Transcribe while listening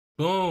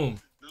Boom.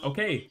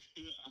 Okay.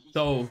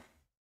 So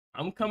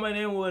I'm coming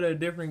in with a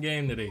different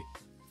game today.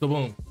 So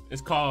boom.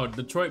 It's called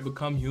Detroit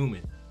Become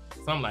Human.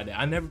 Something like that.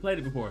 I never played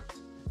it before.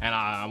 And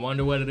I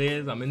wonder what it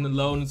is. I'm in the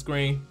loading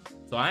screen.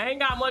 So I ain't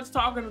got much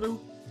talking to do.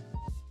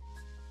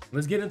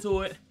 Let's get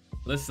into it.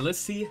 Let's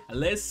see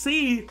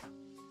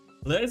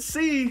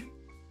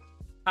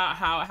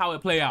how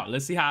it play out.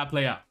 Let's see how it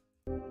play out.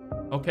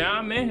 Okay,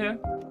 I'm in here.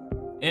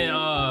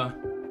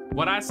 And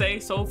what I say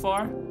so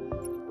far,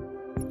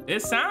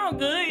 it sound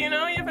good, you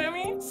know, you feel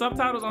me?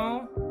 Subtitles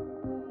on.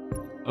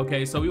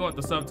 Okay, so we want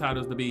the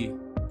subtitles to be,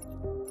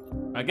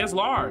 I guess,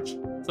 large,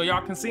 so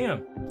y'all can see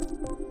them.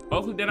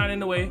 Hopefully they're not in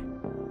the way.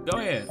 Go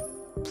ahead.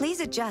 Please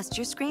adjust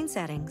your screen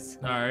settings.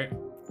 All right.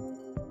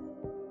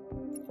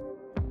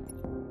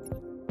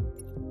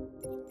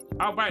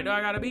 How bright do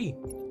I gotta be?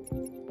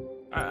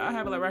 I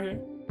have it like right here.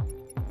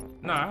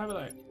 No, I have it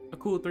like a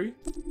cool 3.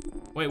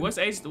 Wait, what's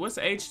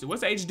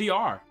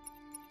HDR?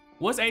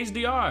 What's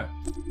HDR?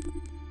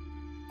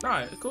 All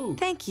right, cool.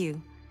 Thank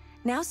you.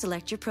 Now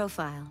select your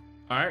profile.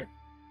 All right.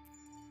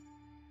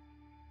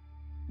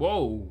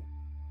 Whoa.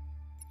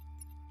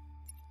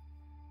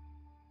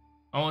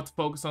 I want to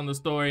focus on the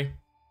story.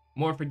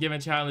 More forgiving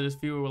challenges,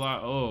 fewer will I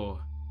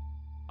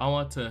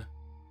want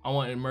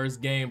immersed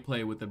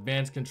gameplay with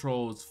advanced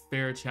controls,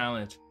 fair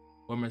challenge,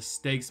 where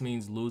mistakes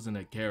means losing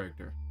a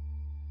character.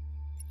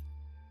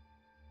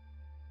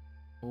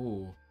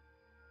 Oh.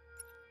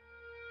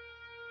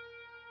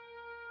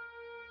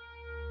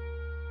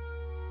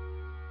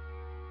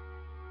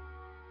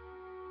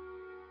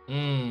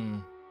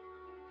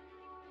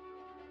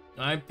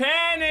 I'm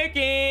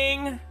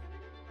panicking.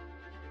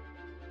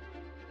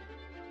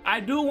 I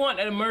do want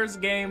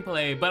immersed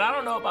gameplay, but I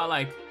don't know about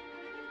like.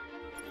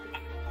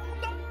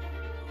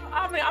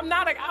 I mean,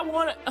 I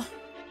want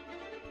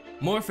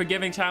more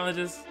forgiving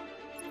challenges.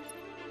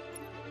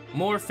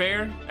 More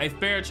fair, a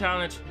fair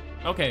challenge.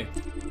 Okay.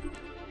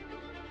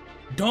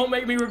 Don't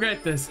make me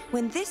regret this.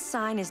 When this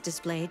sign is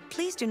displayed,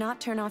 please do not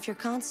turn off your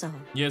console.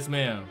 Yes,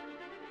 ma'am.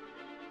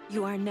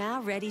 You are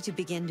now ready to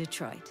begin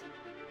Detroit.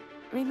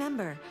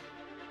 Remember,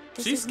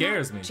 this She is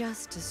scares not me.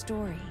 just a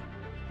story.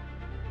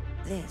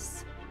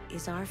 This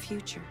is our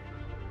future.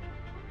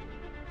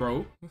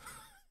 Bro.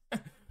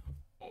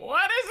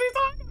 What is he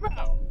talking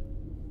about?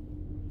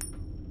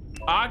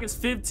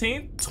 August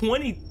 15th,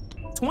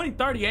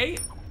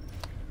 2038?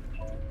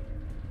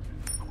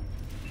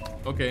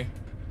 Okay.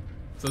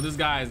 So this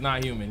guy is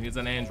not human. He's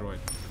an android.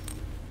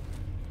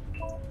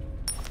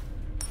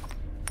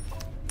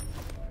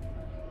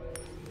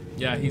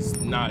 Yeah, he's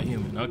not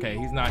human. Okay,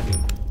 he's not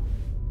human.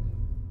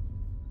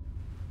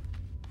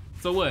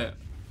 So what?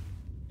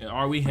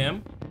 Are we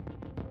him?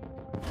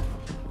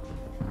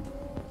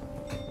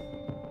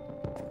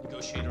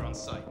 Negotiator on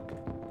site.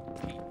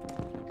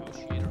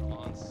 Negotiator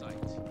on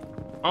site.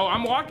 Oh,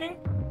 I'm walking?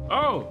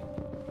 Oh,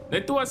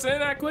 they threw us in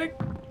that quick?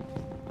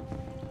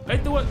 They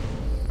threw it.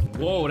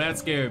 Whoa, that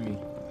scared me.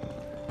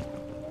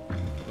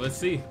 Let's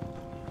see.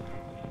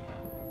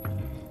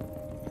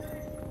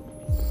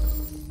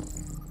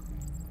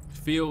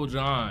 Phil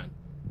John.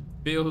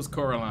 Phil's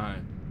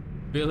Coraline.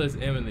 Phil is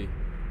Emily.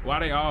 Why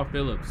they all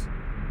Phillips?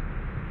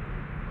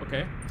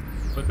 Okay,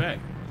 put it back.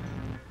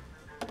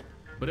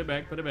 Put it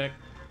back, put it back.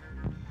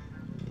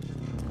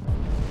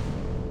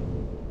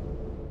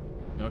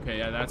 Okay,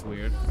 yeah, that's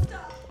weird. I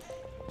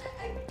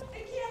can't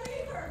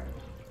leave her.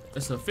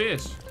 It's a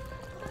fish.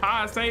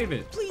 How I save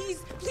it? Please,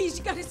 please,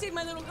 you gotta save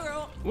my little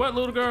girl. What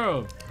little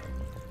girl?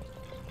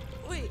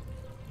 Wait.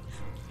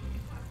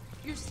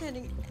 You're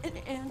sending an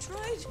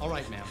android? All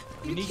right, ma'am.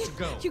 You need to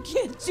go. You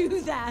can't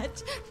do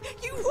that.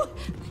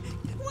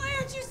 Why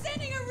aren't you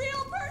sending a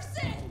real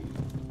person?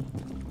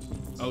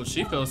 Oh,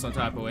 she feels some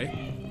type of way.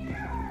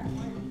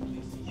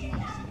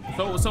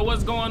 So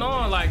what's going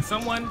on? Like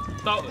someone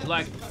thought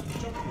like,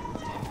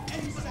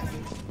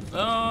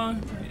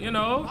 you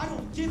know. I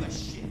don't give a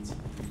shit.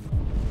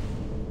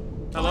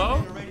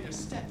 Hello? Ready to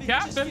step in.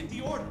 Captain? Just get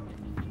the order.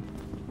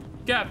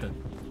 Captain.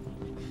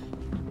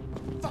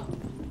 Fuck.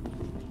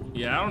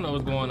 Yeah, I don't know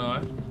what's going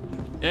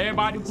on.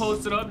 Everybody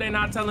posted up, they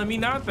not telling me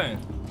nothing.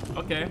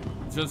 Okay,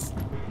 just,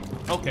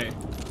 okay.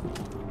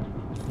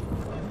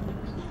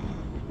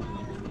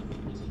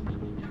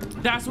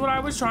 That's what I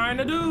was trying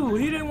to do.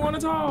 He didn't want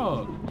to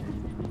talk.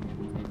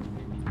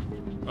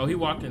 Oh, he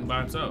walked in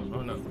by himself.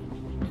 Oh no.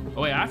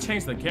 Oh wait, I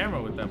changed the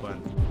camera with that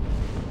button.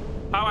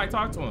 How do I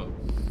talk to him?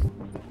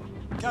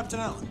 Captain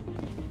Allen,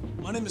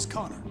 my name is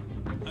Connor.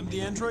 I'm the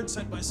android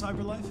sent by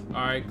CyberLife.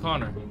 All right,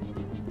 Connor.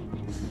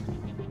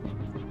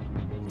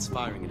 It's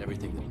firing at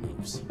everything that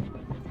moves.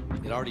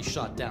 It already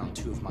shot down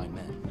 2 of my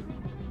men.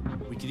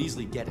 We could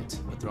easily get it,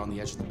 but they're on the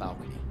edge of the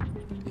balcony.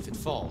 If it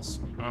falls,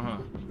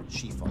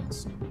 she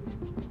falls.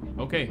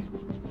 Okay.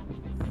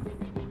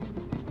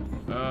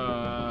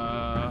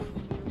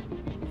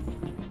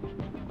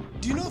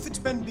 Do you know if it's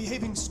been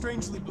behaving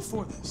strangely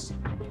before this?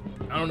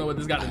 I don't know what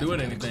this got to do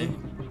with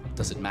anything.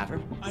 Does it matter?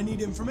 I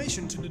need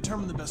information to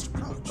determine the best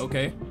approach.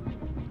 Okay.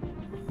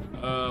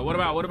 What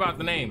about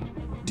the name?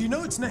 Do you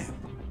know its name?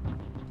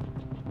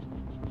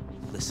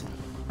 Listen.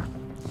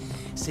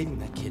 Saving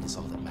that kid is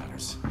all that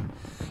matters.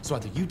 So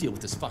either you deal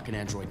with this fucking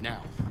android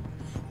now,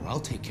 or I'll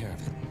take care of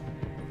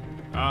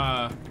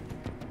it.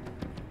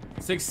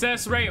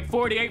 Success rate of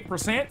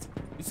 48%.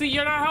 You see,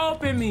 you're not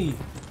helping me.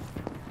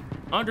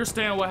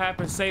 Understand what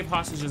happened. Save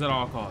hostages at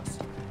all costs.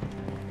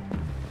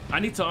 I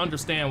need to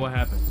understand what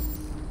happened.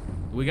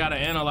 We gotta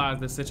analyze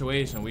this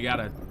situation. We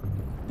gotta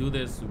do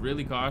this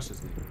really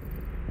cautiously.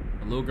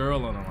 A little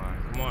girl on the line.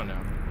 Come on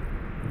now.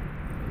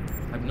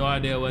 I have no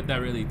idea what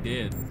that really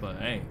did, but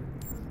hey.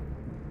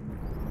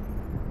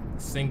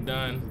 Sync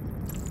done.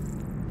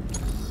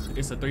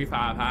 It's a 3-5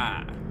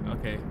 high.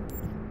 Okay.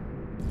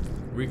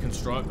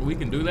 Reconstruct. We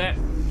can do that.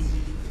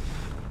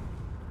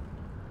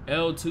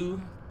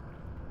 L2.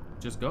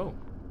 Just go.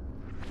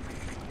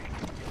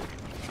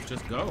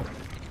 Just go.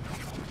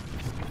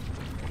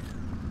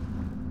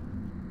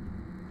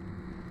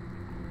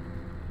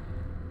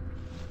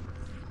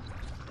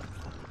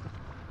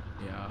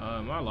 Yeah,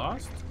 am I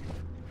lost?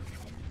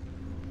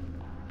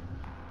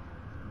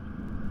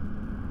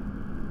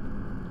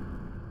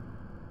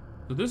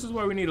 So this is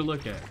what we need to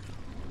look at.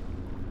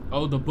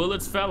 Oh, the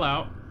bullets fell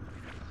out.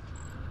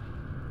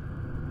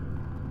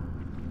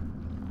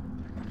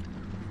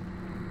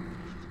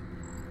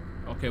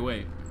 Okay,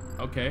 wait.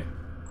 Okay.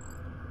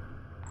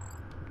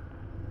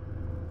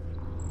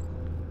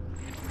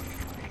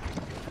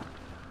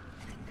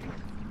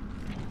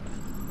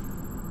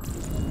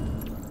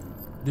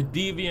 The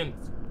deviant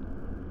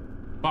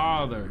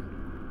father.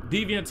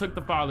 Deviant took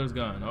the father's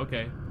gun.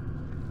 Okay.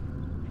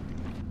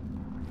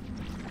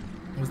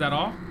 Was that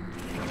all?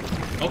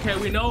 Okay,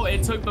 we know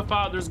it took the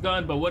father's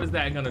gun, but what is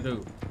that gonna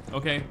do?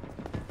 Okay.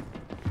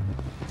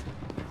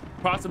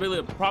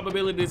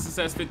 Probability of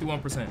success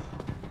 51%.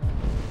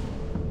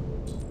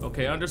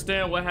 Okay,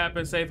 understand what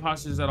happened. Save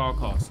hostages at all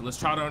costs. So let's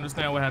try to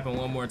understand what happened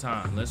one more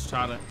time. Let's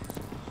try to.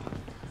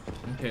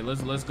 Okay,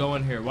 let's go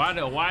in here.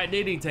 Why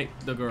did he take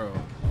the girl?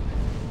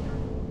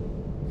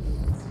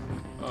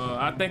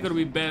 I think it'll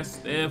be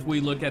best if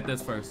we look at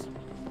this first.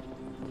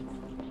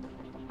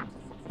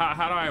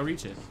 How do I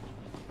reach it?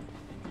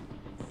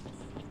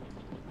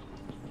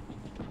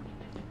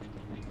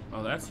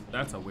 Oh,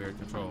 that's a weird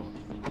control.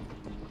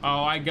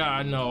 Oh,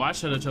 I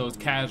should have chose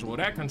casual.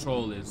 That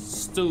control is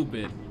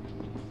stupid.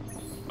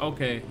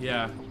 Okay,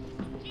 yeah.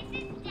 This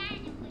is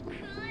Daniel, the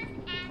coolest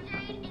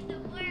android in the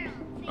world.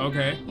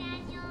 Okay.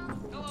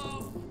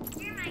 Hello.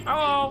 You're my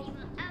Hello. friend.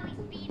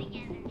 We will always be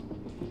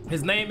together.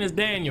 His name is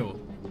Daniel.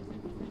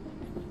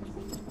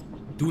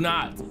 Do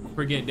not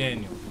forget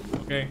Daniel,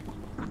 okay?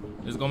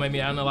 This is gonna make me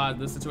analyze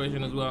this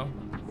situation as well.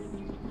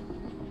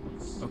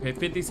 Okay,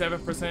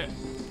 57%.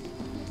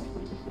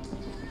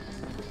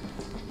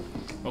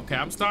 Okay,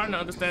 I'm starting to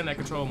understand that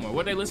control more.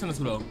 What they listening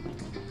to though?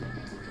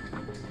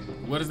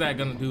 What is that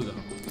gonna do though?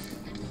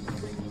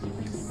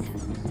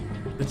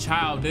 The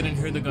child didn't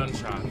hear the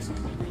gunshots.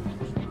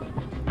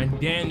 And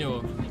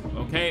Daniel,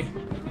 okay,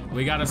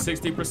 we got a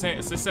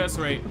 60% success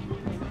rate.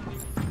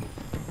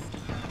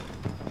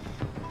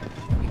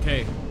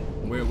 Okay,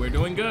 we're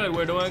doing good.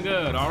 We're doing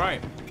good. All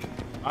right.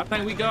 I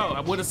think we go.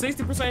 With a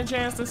 60%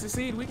 chance to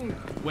succeed, we can.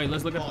 Wait,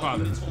 let's look at the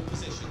father.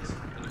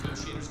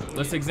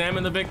 Let's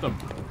examine the victim.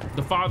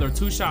 The father,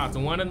 2 shots,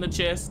 one in the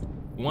chest,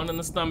 one in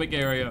the stomach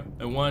area,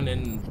 and one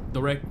in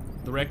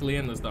directly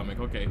in the stomach.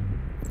 Okay.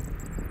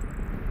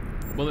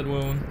 Bullet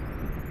wound.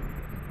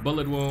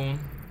 Bullet wound.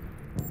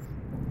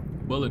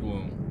 Bullet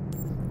wound.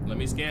 Let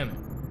me scan it.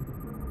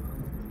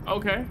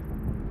 Okay.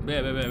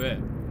 Bet.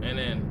 And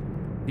then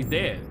he's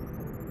dead.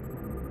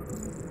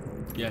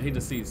 Yeah, he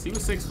deceased. He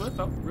was 6 foot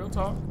though, real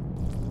tall.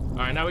 All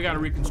right, now we gotta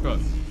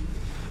reconstruct.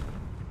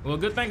 Well,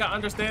 good thing I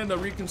understand the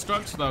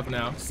reconstruct stuff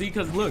now. See,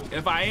 cause look,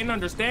 if I ain't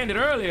understand it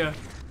earlier,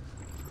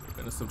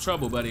 there's some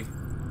trouble, buddy.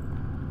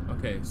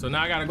 Okay, so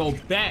now I gotta go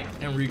back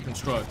and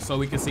reconstruct so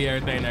we can see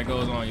everything that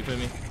goes on, you feel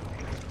me?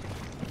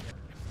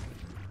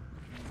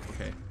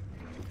 Okay.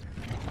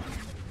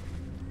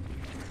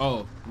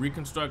 Oh,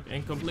 reconstruct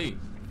incomplete.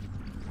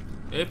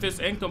 If it's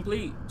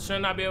incomplete,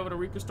 shouldn't I be able to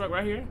reconstruct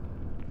right here?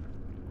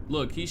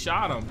 Look, he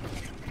shot him.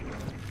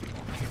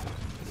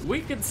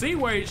 We can see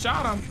where he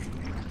shot him.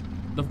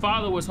 The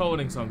father was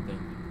holding something.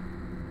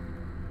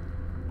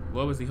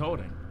 What was he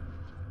holding?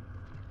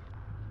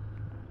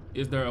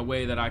 Is there a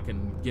way that I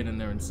can get in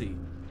there and see?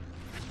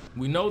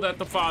 We know that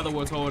the father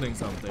was holding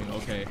something.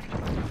 Okay.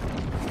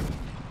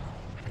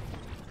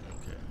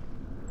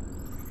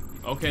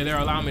 Okay, they're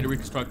allowing me to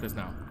reconstruct this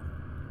now.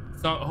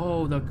 So,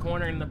 oh, the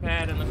corner and the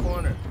pad in the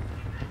corner.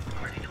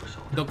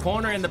 The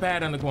corner and the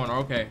pad in the corner.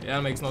 Okay, yeah,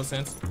 that makes no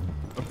sense.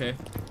 Okay,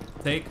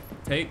 take.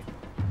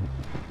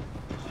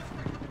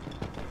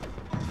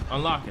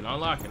 Unlock it.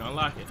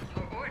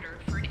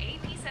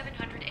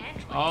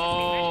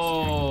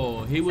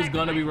 Oh, he was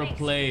gonna be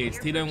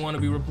replaced. He didn't want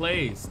to be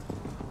replaced.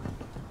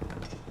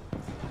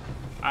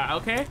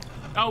 Okay.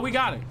 Oh, we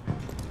got it.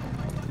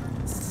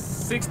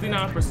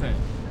 69%.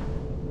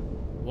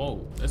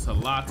 Whoa, that's a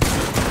lot.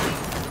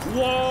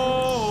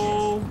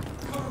 Whoa.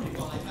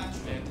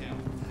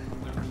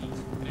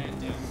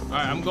 All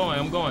right, I'm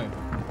going.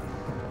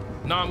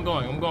 No, I'm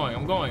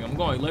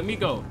going. Let me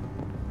go.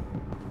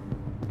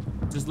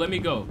 Just let me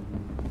go.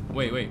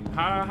 Wait, wait.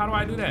 How do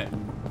I do that?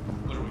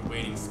 What are we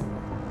waiting for?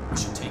 We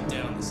should take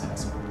down this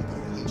asshole.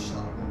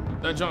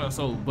 That junk is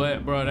so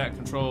butt, bro. That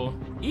control.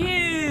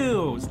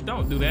 Ew!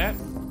 Don't do that.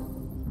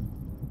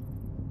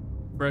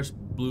 Fresh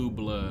blue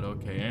blood.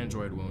 Okay,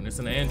 android wound. It's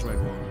an android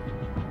wound.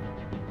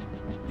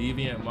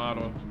 Deviant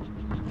model.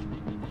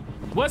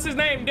 What's his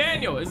name?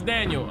 Daniel. It's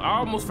Daniel. I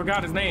almost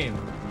forgot his name.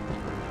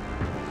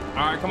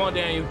 All right, come on,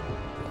 Daniel.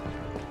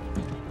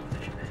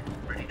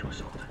 Ready to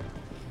assault.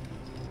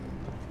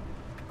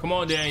 Come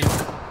on, Daniel.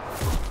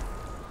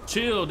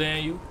 Chill,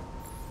 Daniel.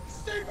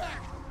 Stay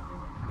back!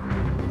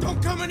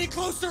 Don't come any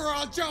closer or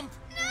I'll jump!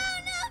 No,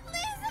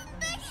 please, I'm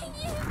begging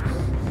you.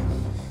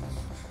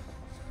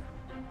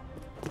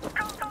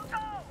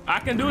 I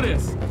can do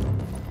this.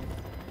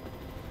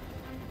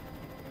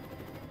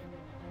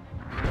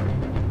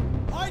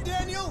 Hi,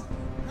 Daniel.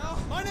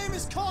 My name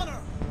is Connor.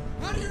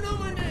 How do you know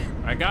my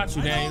name? I got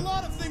you, I know a Daniel.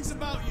 lot of things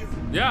about you.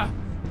 Yeah.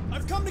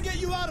 I've come to get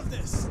you out of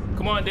this.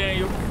 Come on,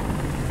 Daniel.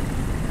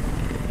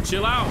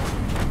 Chill out.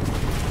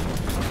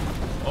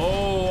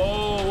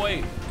 Oh,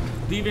 wait.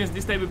 Deviant's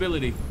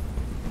destability.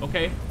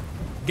 Okay.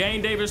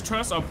 Gain David's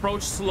trust.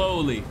 Approach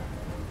slowly.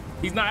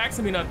 He's not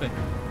asking me nothing.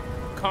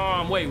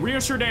 Calm. Wait.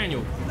 Reassure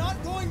Daniel. I'm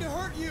not going to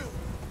hurt you.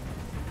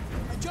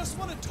 I just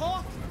want to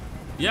talk.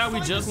 Yeah, we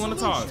just want to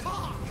talk.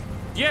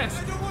 Yes.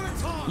 I don't want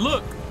to talk!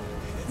 Look.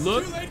 It's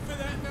Look. too late for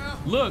that now!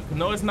 Look.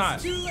 No, it's not.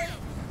 It's too late!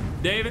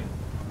 David.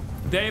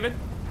 David.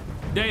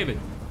 David.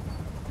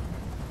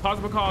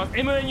 Possible cause.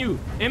 Emma and you.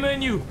 Emma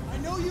and you. I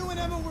know you and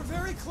Emma were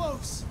very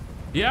close.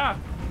 Yeah.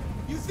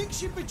 You think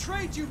she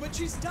betrayed you, but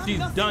she's done She's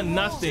nothing done wrong.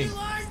 nothing. She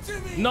lied to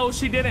me! No,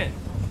 she didn't.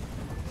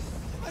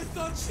 I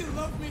thought she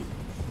loved me,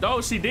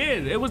 No, she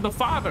did. It was the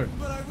father.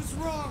 but I was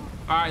wrong.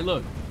 All right,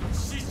 look.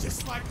 She's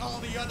just like all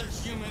the other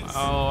humans.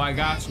 Oh, I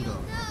got you, though.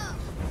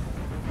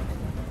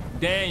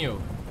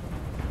 Daniel.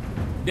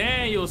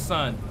 Daniel,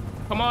 son.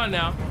 Come on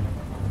now.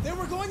 They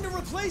were going to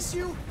replace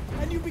you,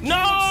 and you became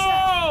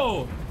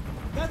No! upset.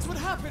 That's what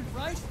happened,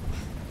 right?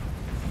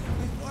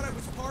 I thought I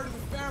was part of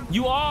the family.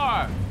 You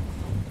are.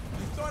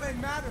 I thought I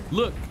mattered,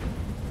 Look,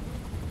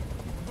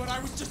 but I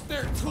was just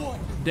their toy.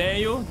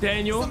 Daniel,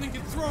 Daniel, Something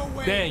to throw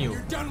away Daniel. when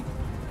you're done with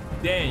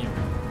it. Daniel.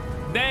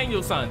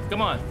 Daniel, son.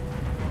 Come on.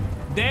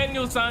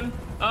 Daniel, son.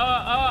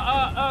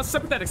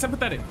 Sympathetic,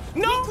 sympathetic.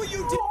 No! Look what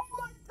you did.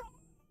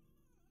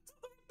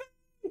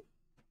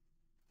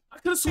 I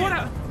could have sworn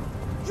out.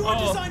 You were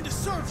Oh. designed to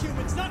serve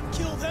humans, not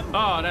kill them.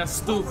 Oh,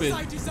 that's What was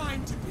I stupid.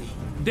 designed to be?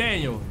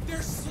 Daniel.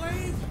 Their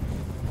slave?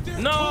 Their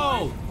No!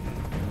 toy?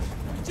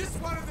 I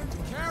just wanted them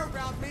to care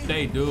about me.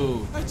 They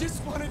do. I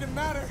just wanted to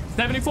matter.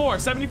 74,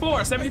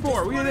 74,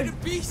 74. I We just in wanted it.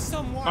 to be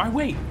someone. All right,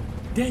 wait.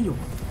 Daniel.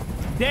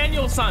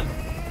 Daniel, son.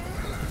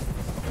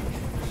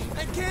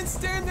 I can't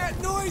stand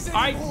that noise All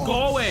right, anymore. go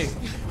away.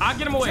 I'll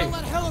get him away. Tell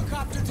that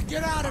helicopter to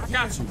get out of here.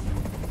 Got you.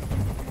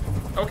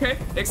 Okay,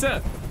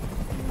 accept.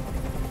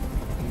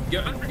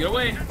 Get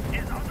away.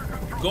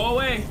 Go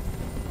away.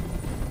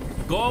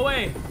 Go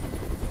away.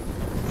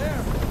 There.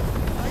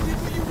 I did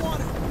what you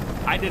wanted.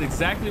 I did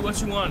exactly what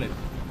you wanted.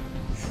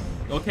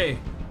 Okay.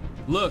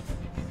 Look.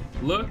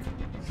 Look.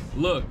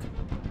 Look.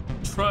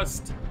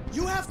 Trust.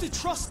 You have to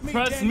trust me,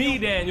 Trust Daniel. me,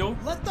 Daniel.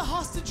 Let the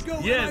hostage go.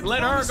 Yes, and I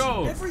let her promise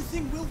go. you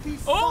everything will be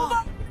fine. Oh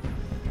my.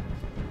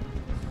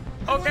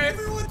 I want Okay.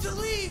 everyone to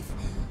leave.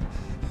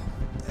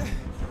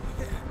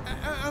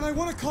 And I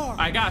want a car.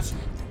 I got you.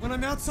 When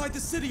I'm outside the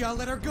city, I'll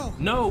let her go.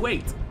 No,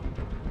 wait.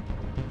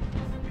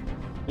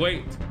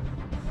 Wait.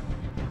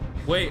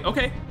 Wait,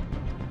 okay.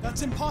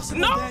 That's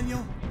impossible, No.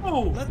 Daniel.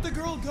 Oh. Let the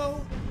girl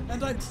go,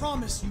 and I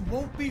promise you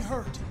won't be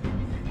hurt.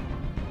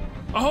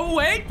 Oh,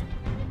 wait.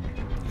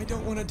 I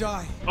don't want to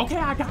die. Okay,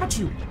 I got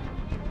you.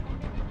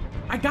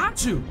 I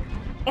got you.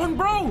 On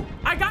bro,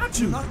 I got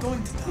you. You're not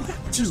going to die. We're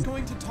you. just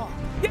going to talk.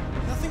 Yeah.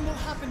 Nothing will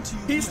happen to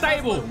you. He's You have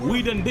stable. my word.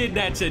 We done did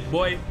that shit,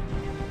 boy.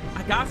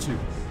 I got you.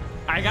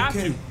 I got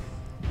Okay. you.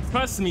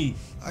 Trust me.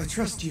 I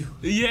trust you.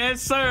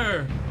 Yes,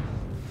 sir.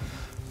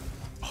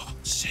 Oh,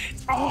 shit.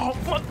 Oh,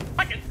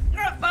 fucking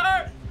yes,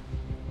 sir.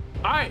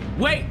 All right,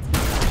 wait.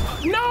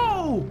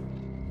 No.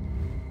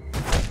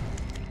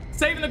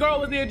 Saving the girl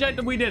was the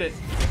objective. We did it.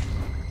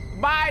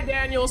 Bye,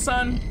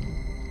 Danielson.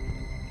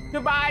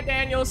 Goodbye,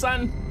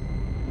 Danielson.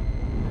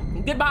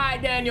 Goodbye,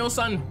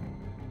 Danielson.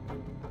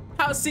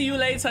 I'll see you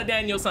later,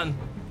 Danielson.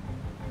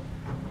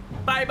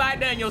 Bye, bye,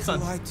 Danielson.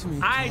 You lied to me,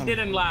 I Tom.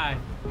 didn't lie.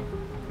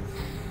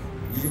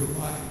 You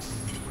lied.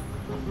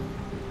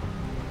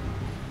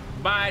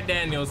 Bye,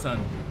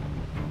 Danielson.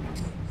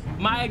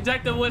 My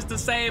objective was to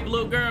save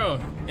little girl,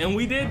 and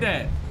we did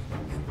that.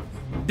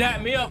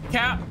 Dap me up,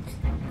 Cap.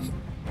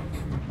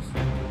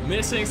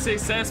 Mission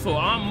successful.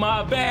 I'm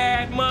my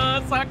bad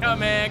motherfucker,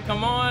 man.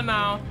 Come on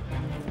now.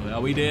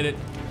 Well, we did it.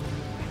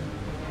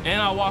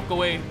 And I walk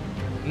away.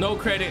 No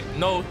credit,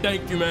 no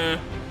thank you, man.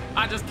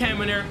 I just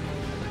came in there.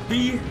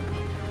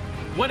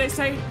 What they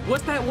say?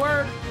 What's that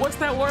word? What's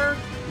that word?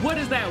 What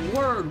is that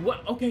word?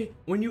 What? Okay,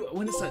 when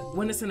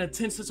it's in a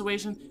tense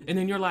situation, and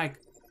then you're like,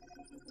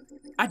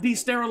 I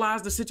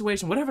de-sterilized the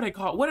situation, whatever they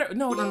call it. Whatever.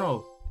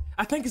 No.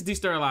 I think it's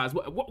desterilize.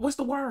 What's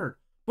the word?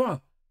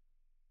 Bro,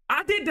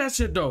 I did that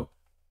shit though.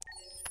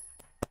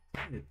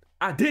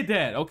 I did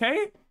that,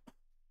 okay?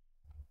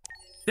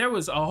 There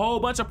was a whole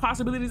bunch of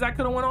possibilities I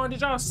could have went on.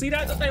 Did y'all see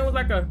that? The thing was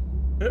like a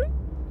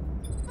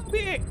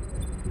big.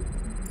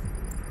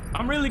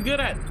 I'm really good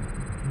at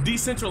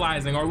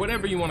decentralizing or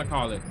whatever you want to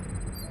call it.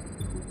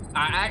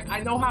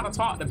 I know how to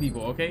talk to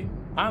people, okay?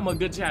 I'm a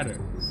good chatter.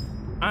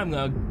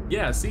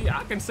 Yeah, see,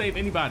 I can save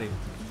anybody.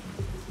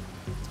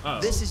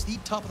 This is the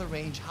top of the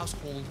range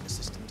household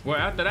assistant. Well,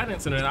 after that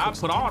incident, I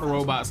put all the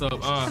robots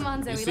up. Come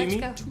on, Zoe, you see let's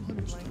me? go.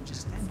 200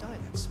 languages and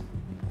dialects.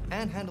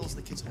 And handles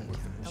the kids' home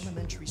care,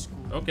 elementary school.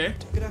 Okay.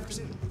 Good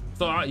afternoon.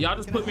 So y'all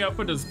just put me up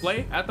for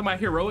display after my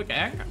heroic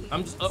act?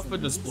 I'm just up for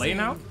display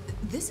now?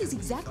 This is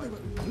exactly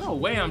what... No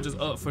way I'm just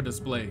up for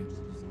display.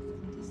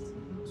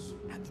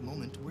 At the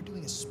moment, we're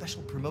doing a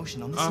special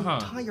promotion on this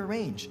entire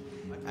range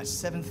at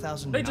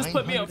 $7,999. They just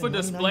put me up for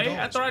display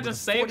after I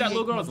just saved that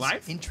little girl's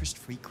life?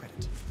 Interest-free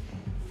credit.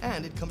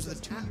 And it comes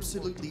with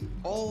absolutely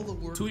all the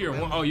work. 2-year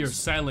one. Oh, you're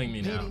selling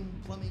me now. Painting,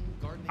 plumbing,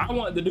 gardening, I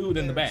want the dude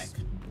in the back.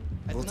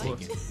 at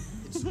night,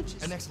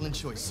 it's an excellent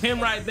choice. Him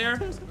right there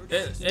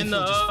in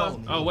the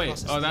oh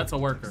wait, oh that's a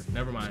worker.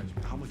 Never mind.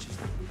 How much is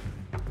that?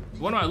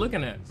 What am I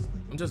looking at?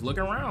 I'm just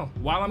looking around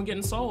while I'm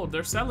getting sold.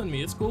 They're selling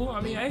me. It's cool.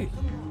 I mean, hey.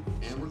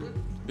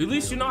 At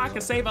least you know I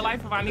can save a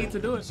life if I need to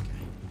do it.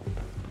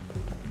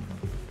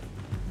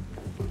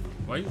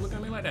 Why are you looking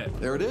at me like that?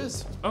 There it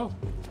is. Oh.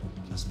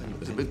 It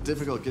was a bit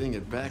difficult getting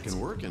it back in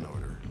working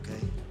order. Okay.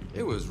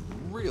 It was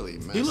really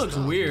messed up. He looks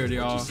weird,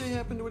 y'all. What'd you say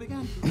happened to it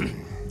again?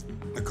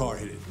 The car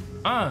hit it.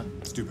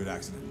 Stupid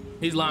accident.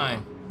 He's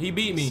lying. He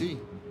beat me. See?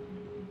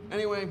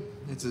 Anyway,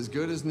 it's as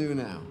good as new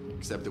now,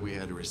 except that we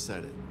had to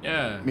reset it.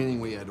 Yeah. Meaning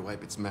we had to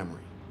wipe its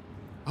memory.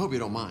 I hope you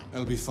don't mind.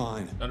 That'll be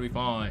fine. That'll be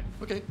fine.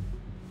 Okay.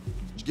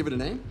 Did you give it a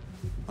name?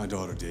 My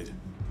daughter did.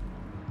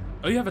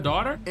 Oh, you have a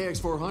daughter?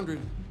 AX400.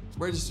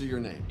 Register your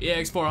name.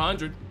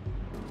 EX400.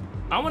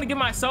 I want to give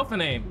myself a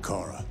name.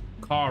 Kara.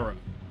 Kara.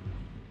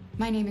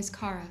 My name is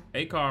Kara.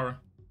 Hey, Kara.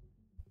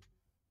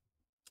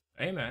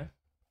 Hey, man.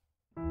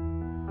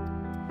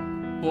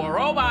 For a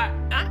robot.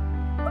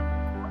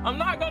 I'm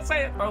not gonna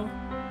say it though.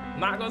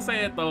 Not gonna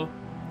say it though.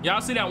 Y'all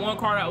see that one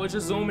car that was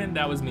just zooming?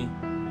 That was me.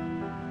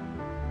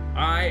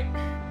 Alright.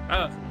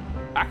 I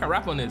can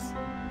rap on this.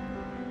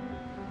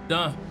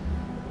 Done.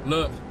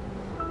 Look.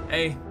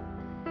 Hey.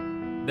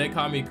 They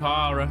call me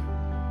Kara.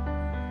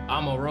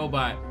 I'm a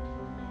robot.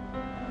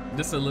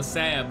 This a little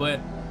sad,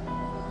 but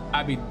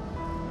I be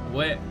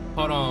what?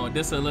 Hold on.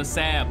 This a little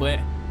sad,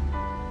 but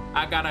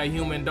I got a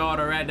human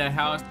daughter at the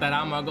house that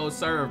I'ma go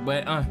serve,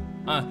 but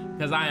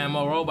cause I am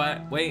a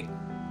robot. Wait,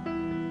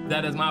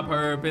 that is my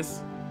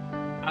purpose.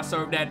 I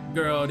serve that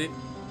girl.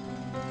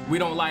 We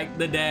don't like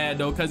the dad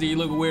though, cause he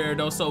look weird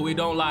though, so we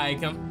don't like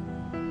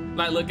him.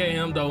 Like, look at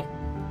him though.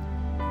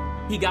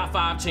 He got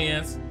 5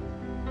 chins,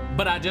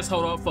 but I just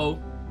hold up 4.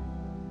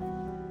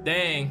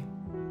 Dang,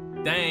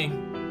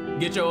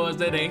 get yours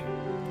today.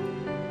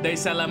 They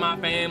selling my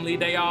family.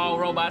 They all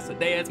robots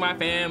today. It's my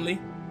family.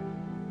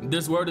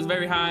 This world is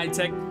very high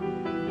tech,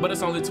 but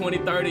it's only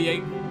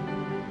 2038.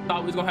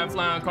 Thought we was gonna have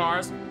flying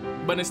cars,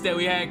 but instead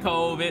we had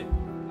COVID.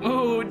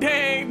 Ooh,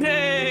 dang.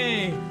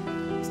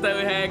 Instead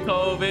we had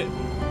COVID.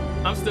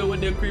 I'm still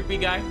with the creepy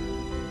guy.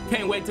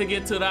 Can't wait to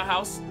get to the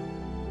house.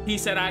 He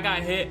said I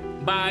got hit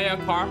by a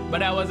car, but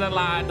that was a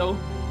lie though.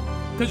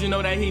 Cause you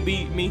know that he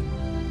beat me.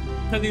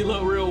 Cause he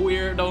looked real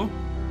weird though.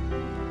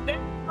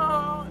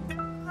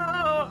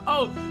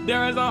 Oh,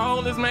 there is a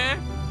homeless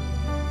man.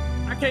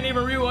 I can't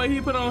even read what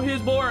he put on his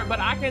board, but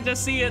I can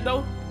just see it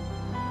though.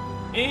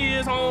 He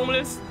is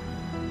homeless.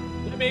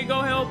 Let me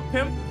go help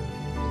him.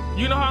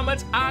 You know how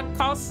much I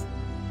cost?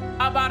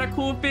 About a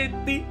cool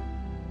 50.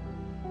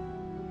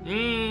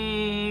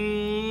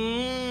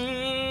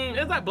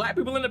 Is that black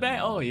people in the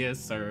back? Oh yes,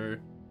 sir.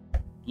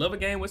 Love a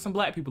game with some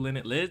black people in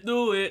it. Let's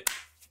do it.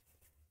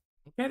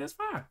 Okay, that's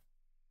fine.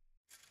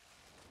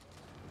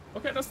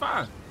 Okay, that's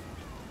fine.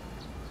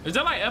 Is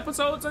there like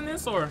episodes in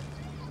this or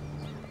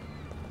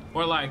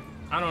like,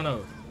 I don't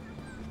know.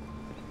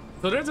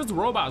 So there's just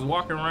robots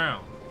walking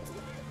around.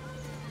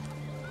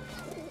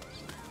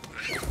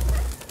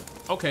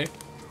 Okay.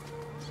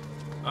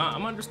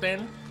 I'm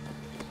understanding.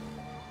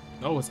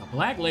 Oh, it's a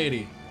black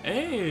lady.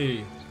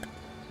 Hey,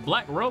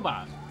 black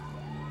robot.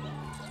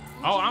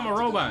 Oh, I'm a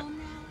robot.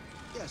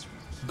 Yes.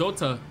 Go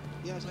to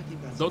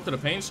the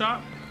paint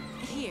shop.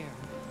 Here,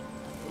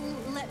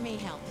 let me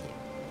help you.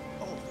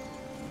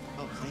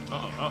 Oh, thank you.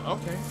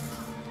 Okay.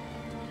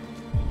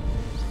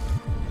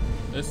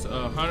 It's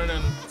 100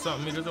 and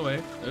something meters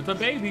away. It's a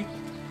baby.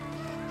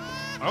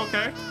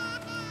 Okay.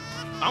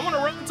 I want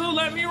to run too.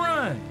 Let me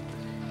run.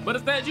 But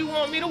instead, you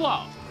want me to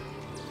walk.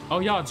 Oh,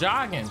 y'all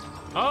jogging.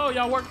 Oh,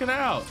 y'all working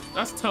out.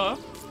 That's tough.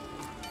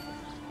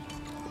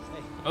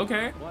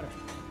 Okay.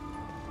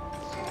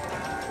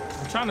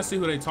 I'm trying to see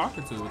who they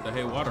talking to with the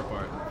hey water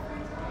part.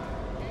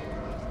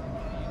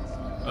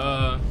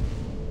 I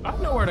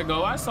know where to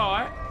go. I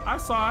saw it. I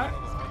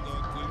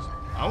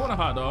want a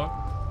hot dog.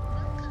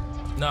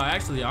 No,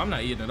 actually, I'm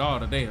not eating at all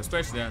today,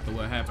 especially after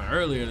what happened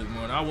earlier this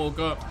morning. I woke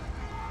up,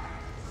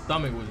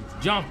 stomach was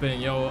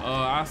jumping, yo.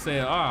 I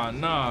said,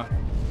 nah.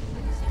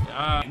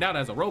 Now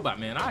as a robot,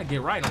 man, I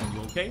get right on you,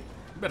 okay?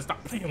 You better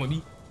stop playing with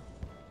me.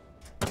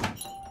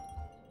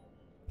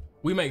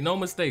 We make no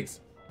mistakes.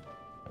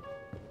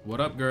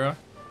 What up, girl?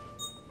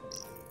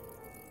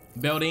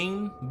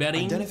 Betting.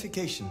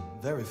 Identification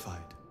verified.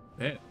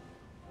 Bet.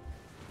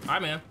 Hi,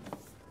 man.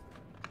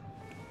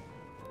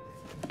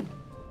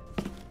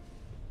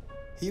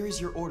 Here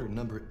is your order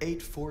number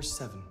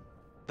 847.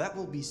 That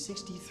will be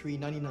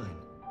 $63.99.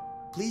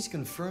 Please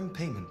confirm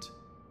payment.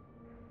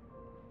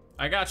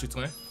 I got you,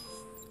 twin.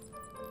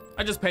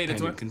 I just paid it,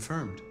 twin.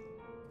 Confirmed.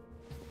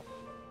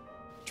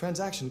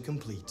 Transaction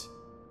complete.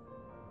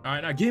 All right,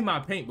 now give my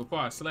paint before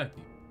I slap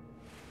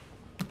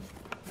you.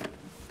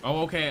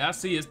 Oh, okay, I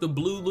see. It's the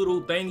blue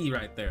little thingy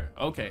right there.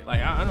 Okay,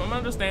 like I'm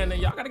understanding.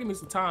 Y'all gotta give me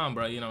some time,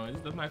 bro. You know,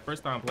 this is my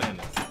first time playing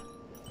this.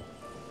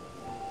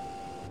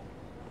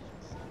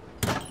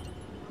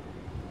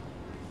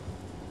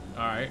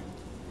 All right.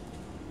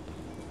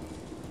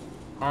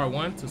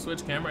 R1 to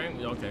switch camera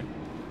angle. Okay.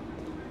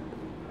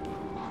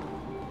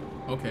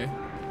 Okay.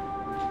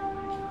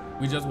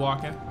 We just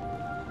walking.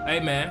 Hey,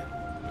 man.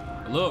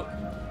 Look.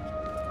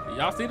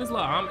 Y'all see this?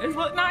 Look, it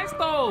look nice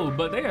though,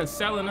 but they are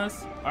selling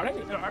us. Are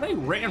they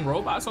renting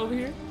robots over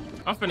here?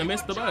 I'm finna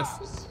miss the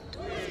bus.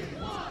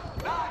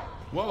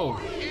 Whoa.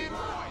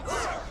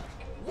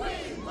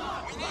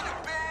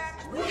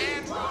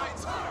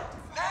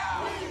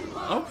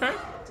 Okay.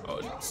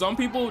 Oh, some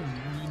people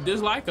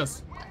dislike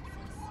us.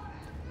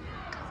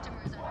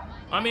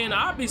 I mean,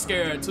 I'd be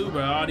scared too,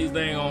 bro. All these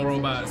dang on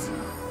robots.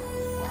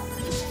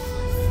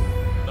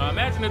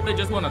 Imagine if they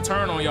just want to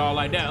turn on y'all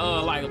like that,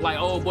 like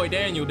old boy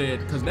Daniel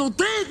did. Cause don't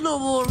think no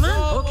more,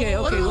 man. Okay,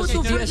 let's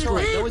do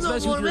de-escalate. Don't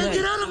mess with your head.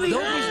 Get out of me.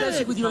 Don't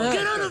mess with your head.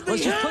 Get out of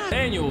me.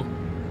 Daniel,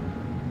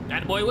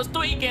 that boy was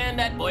tweaking.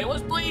 That boy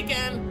was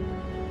tweaking.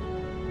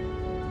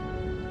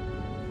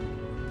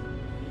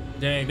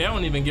 Dang, they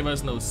don't even give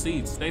us no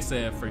seats. They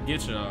said,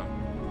 forget y'all.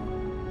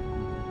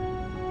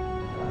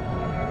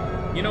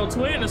 You know,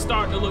 Twin is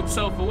starting to look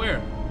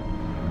self-aware.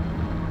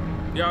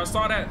 Y'all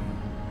saw that?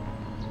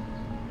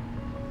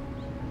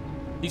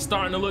 He's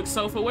starting to look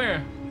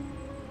self-aware.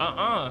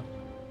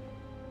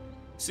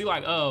 See,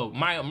 like,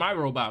 my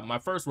robot, my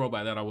first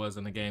robot that I was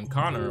in the game,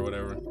 Connor or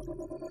whatever.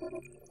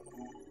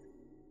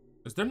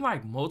 Is there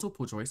like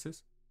multiple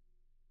choices?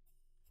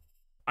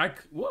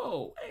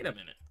 Whoa, wait a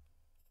minute.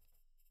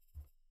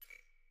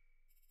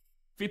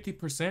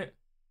 50%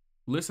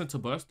 listen to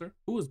Buster?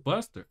 Who is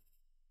Buster?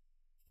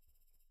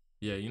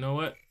 Yeah, you know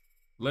what?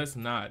 Let's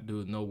not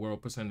do no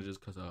world percentages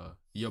because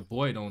your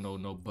boy don't know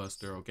no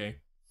Buster,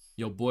 okay?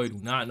 Your boy do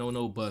not know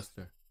no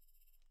Buster.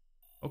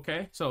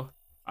 Okay, so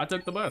I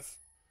took the bus.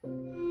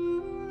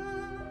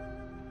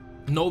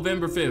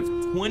 November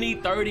 5th,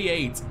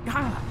 2038.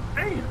 God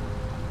damn.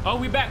 Oh,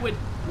 we back with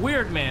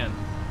Weird Man.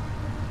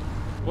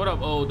 What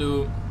up, old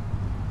dude?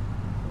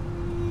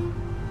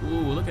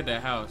 Ooh, look at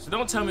that house.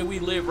 Don't tell me we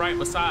live right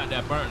beside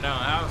that burnt down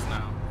house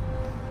now.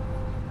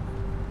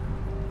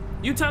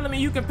 You telling me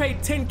you can pay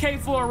 10K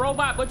for a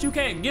robot, but you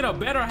can't get a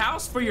better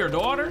house for your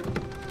daughter?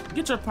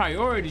 Get your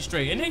priorities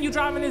straight. And then you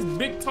driving this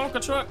big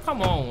Tonka truck?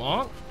 Come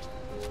on, Unc.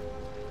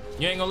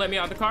 You ain't gonna let me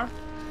out the car?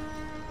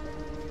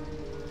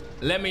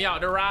 Let me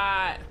out the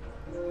ride.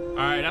 All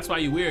right, that's why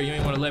you weird. You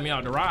ain't wanna let me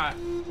out the ride.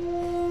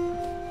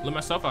 Let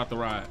myself out the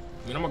ride.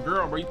 I mean, I'm a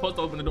girl, bro. You supposed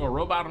to open the door,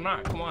 robot or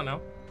not? Come on now.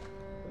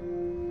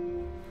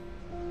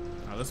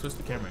 All right, let's switch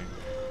the camera.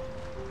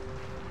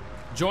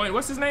 Join,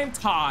 what's his name?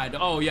 Todd.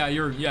 Oh, yeah,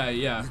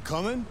 yeah. You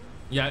coming?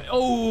 Yeah,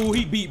 oh,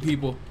 he beat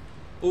people.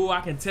 Oh,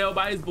 I can tell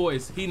by his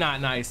voice. He not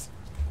nice.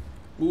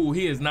 Ooh,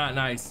 he is not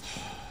nice.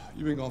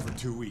 You've been gone for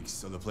 2 weeks,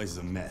 so the place is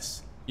a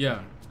mess.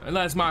 Yeah, and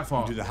that's my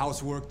fault. You do the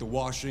housework, the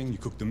washing, you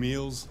cook the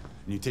meals,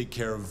 and you take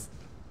care of...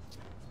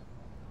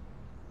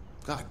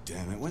 God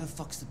damn it, where the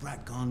fuck's the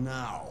brat gone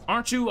now?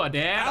 Aren't you a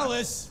dad?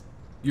 Alice!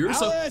 You're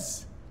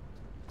Alice!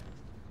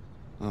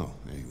 Oh,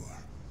 there you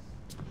are.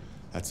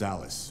 That's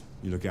Alice.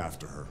 You look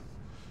after her.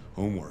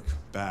 Homework,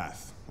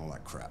 bath, all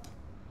that crap.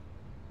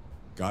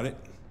 Got it?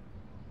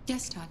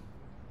 Yes, Todd.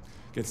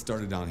 Get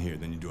started down here,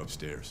 then you do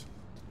upstairs.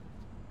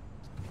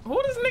 Who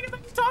does nigga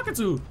think you talking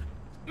to?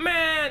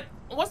 Man,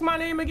 what's my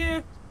name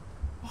again?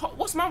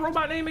 What's my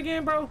robot name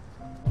again, bro?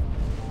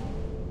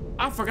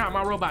 I forgot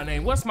my robot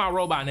name. What's my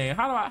robot name?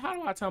 How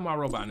do I tell my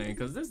robot name?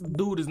 Because this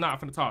dude is not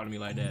finna talk to me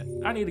like that.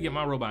 I need to get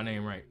my robot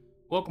name right.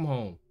 Welcome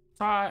home.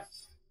 Todd.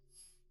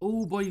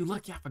 Oh boy, you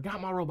lucky I forgot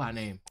my robot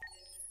name.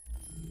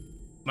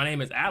 My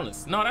name is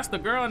Alice. No, that's the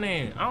girl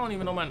name. I don't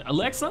even know my name.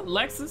 Alexa?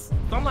 Lexus?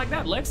 Something like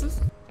that,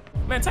 Lexus?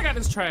 Man, take out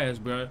this trash,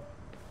 bro.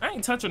 I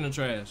ain't touching the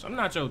trash. I'm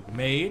not your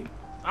maid.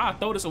 I'll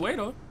throw this away,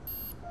 though.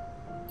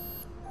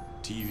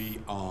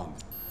 TV on.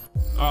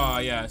 Oh,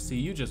 yeah. See,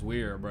 you just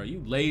weird, bro.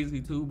 You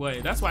lazy, too,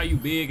 boy. That's why you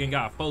big and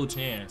got 4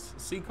 chance.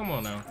 See, come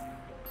on now.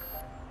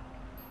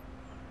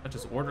 I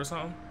just ordered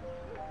something?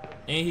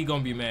 And he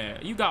gonna be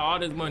mad. You got all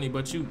this money,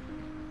 but you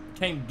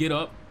can't get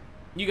up.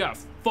 You got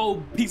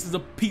 4 pieces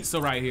of pizza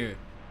right here.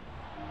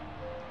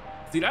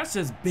 See, that's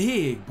just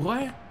big,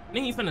 boy.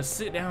 Then you finna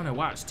sit down and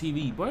watch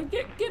TV, boy.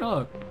 Get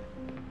up.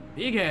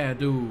 Big ass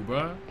dude,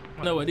 bro.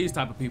 I know what these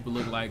type of people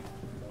look like.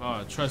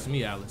 Oh, trust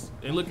me, Alice.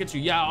 And look at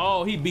you. Yeah,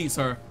 oh, he beats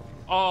her.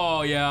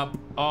 Oh, yeah.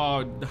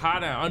 Oh,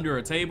 hiding under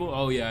a table.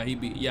 Oh, yeah,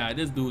 yeah,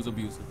 this dude's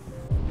abusive.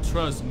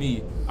 Trust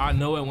me. I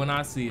know it when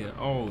I see it.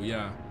 Oh,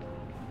 yeah.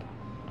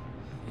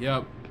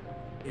 Yep.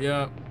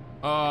 Yep.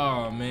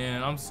 Oh,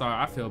 man. I'm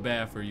sorry. I feel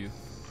bad for you,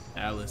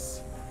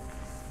 Alice.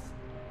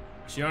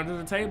 She under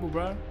the table,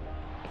 bro.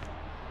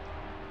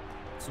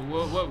 So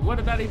what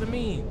did that even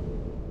mean?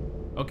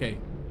 Okay.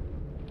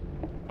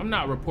 I'm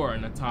not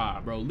reporting to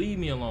Todd, bro. Leave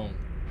me alone.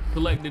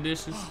 Collect the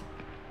dishes.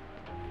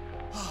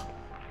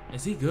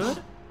 Is he good?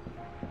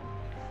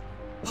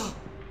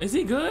 Is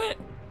he good?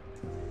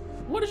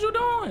 What is you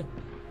doing?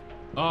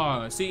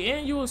 Oh, see,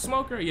 and you a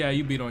smoker? Yeah,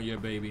 you beat on your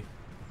baby.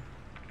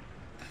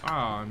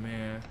 Oh,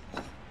 man.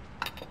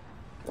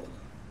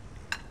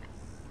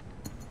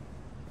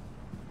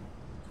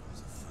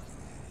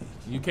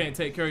 You can't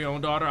take care of your own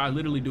daughter? I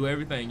literally do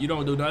everything. You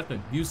don't do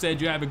nothing. You said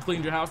you haven't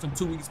cleaned your house in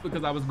 2 weeks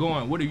because I was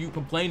gone. What are you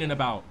complaining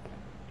about?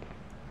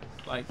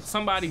 Like,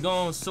 somebody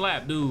go and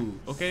slap dude,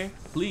 okay?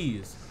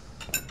 Please.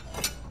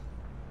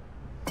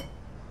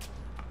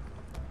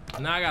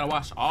 Now I gotta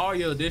wash all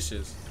your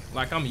dishes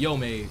like I'm your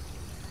maid.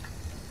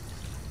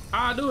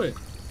 I'll do it.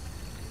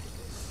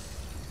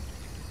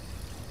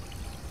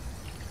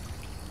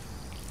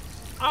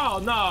 Oh,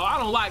 no, I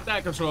don't like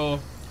that control.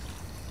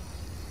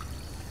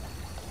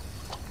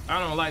 I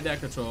don't like that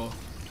control.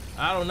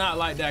 I do not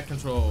like that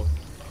control.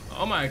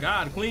 Oh my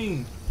God,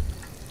 clean.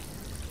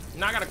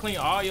 Now I gotta clean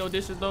all your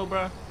dishes though,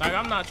 bro. Like,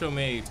 I'm not your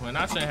maid, twin.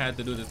 I shouldn't have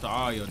to do this to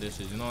all your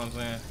dishes, you know what I'm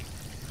saying?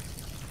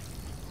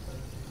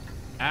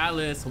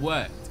 Alice,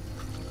 what?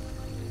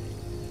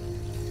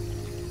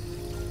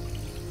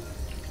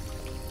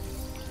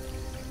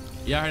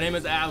 Yeah, her name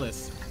is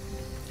Alice.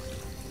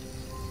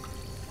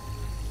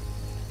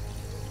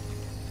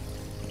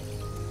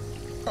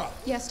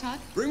 Yes, Todd?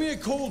 Bring me a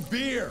cold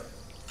beer.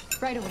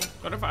 Right away.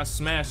 What if I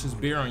smash this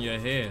beer on your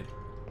head?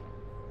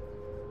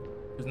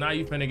 Cause now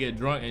you finna get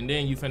drunk and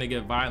then you finna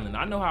get violent.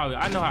 I know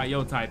how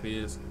your type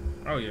is.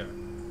 Oh yeah.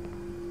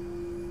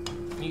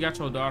 You got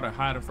your daughter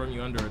hiding from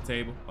you under a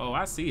table. Oh,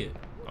 I see it.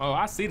 Oh,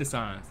 I see the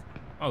signs.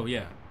 Oh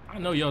yeah. I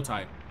know your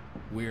type.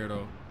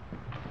 Weirdo.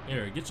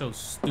 Here, get your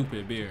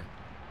stupid beer.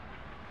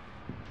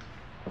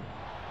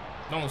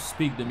 Don't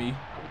speak to me.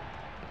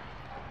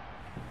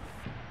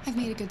 I've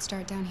made a good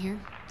start down here.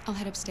 I'll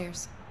head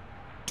upstairs.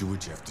 Do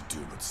what you have to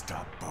do, but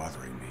stop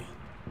bothering me.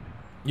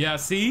 Yeah,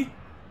 see?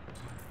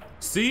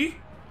 See?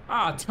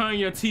 I'll turn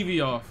your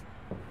TV off.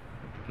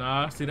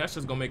 Nah, see, that's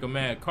just gonna make her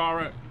mad.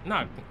 Cara,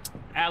 nah,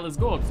 Alice,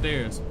 go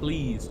upstairs,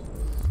 please.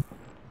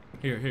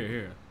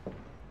 Here.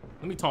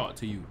 Let me talk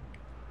to you.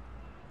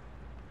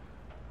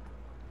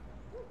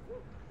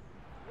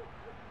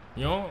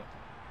 You know?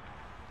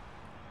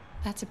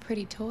 That's a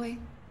pretty toy.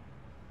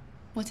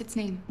 What's its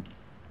name?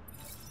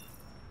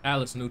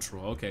 Alice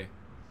Neutral, okay.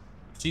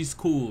 She's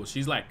cool.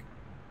 She's like,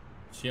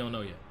 she don't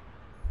know yet.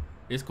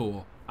 It's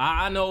cool.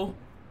 I know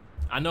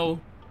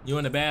you're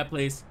in a bad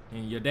place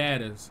and your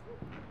dad is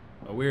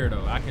a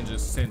weirdo. I can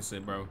just sense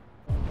it, bro.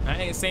 I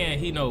ain't saying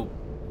he no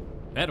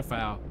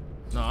pedophile.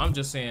 No, I'm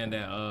just saying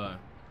that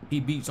he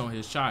beats on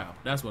his child.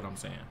 That's what I'm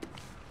saying.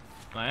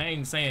 Like, I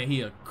ain't saying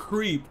he a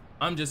creep.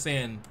 I'm just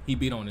saying he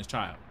beat on his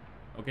child.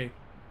 Okay?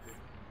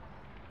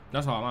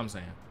 That's all I'm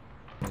saying.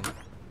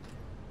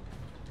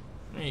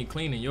 I ain't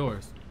cleaning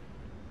yours.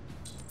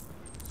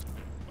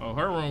 Oh,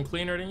 her room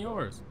cleaner than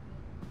yours.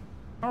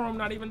 Her room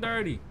not even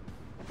dirty.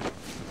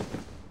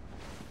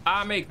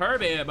 I make her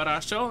bed, but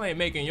I sure ain't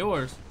making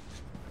yours.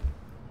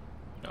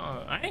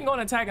 I ain't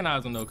gonna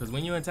antagonize them though, cause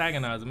when you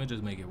antagonize them, it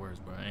just make it worse,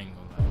 bro. I ain't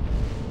gonna lie.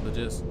 But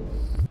just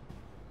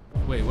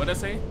wait, what'd I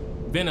say?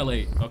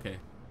 Ventilate. Okay,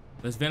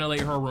 let's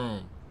ventilate her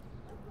room.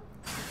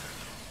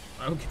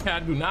 Okay, I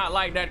do not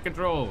like that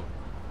control.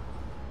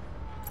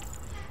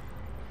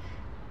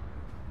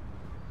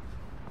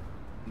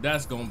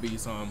 That's gonna be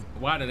some.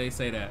 Why did they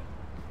say that?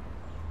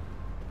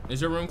 Is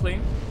your room clean?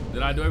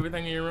 Did I do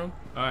everything in your room?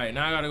 All right,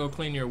 now I gotta go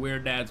clean your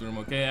weird dad's room,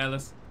 okay,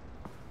 Alice?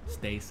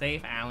 Stay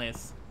safe,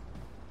 Alice.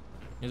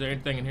 Is there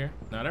anything in here?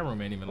 No, that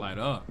room ain't even light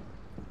up.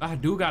 I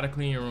do gotta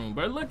clean your room,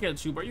 bro. Look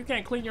at you, bro. You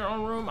can't clean your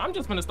own room. I'm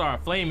just gonna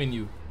start flaming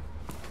you.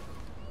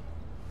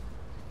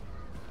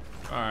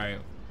 All right,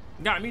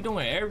 got me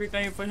doing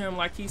everything for him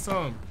like he's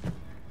some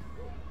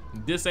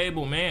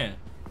disabled man.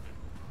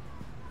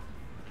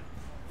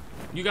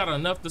 You got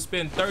enough to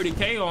spend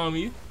 30K on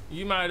me.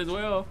 You might as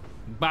well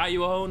buy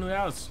you a whole new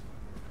house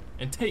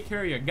and take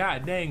care of your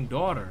goddamn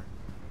daughter.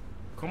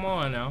 Come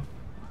on now.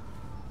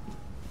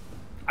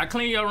 I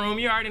clean your room.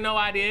 You already know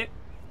I did.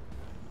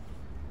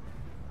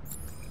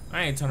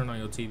 I ain't turning on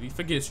your TV.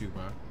 Forget you,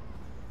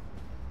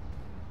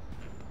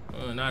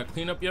 bro. Now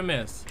clean up your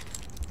mess.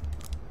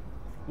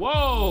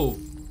 Whoa!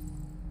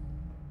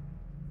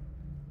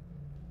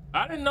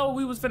 I didn't know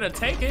we was finna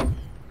take it.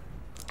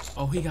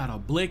 Oh, he got a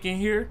blick in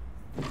here.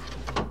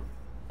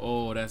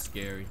 Oh, that's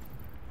scary.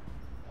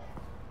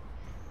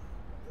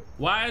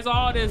 Why is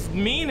all this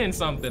meaning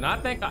something? I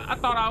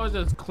thought I was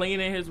just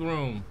cleaning his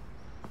room.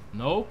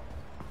 Nope.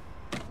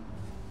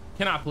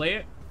 Can I play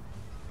it?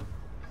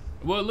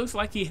 Well, it looks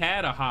like he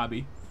had a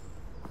hobby,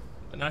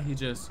 but now he's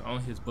just on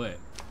his butt.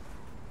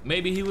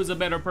 Maybe he was a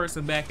better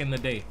person back in the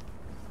day.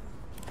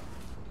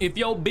 If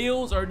your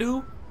bills are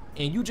due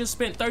and you just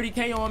spent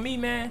 30K on me,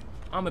 man,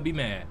 I'ma be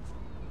mad.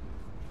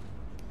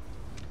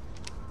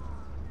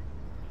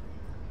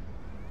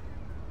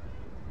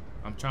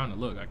 I'm trying to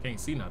look. I can't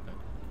see nothing.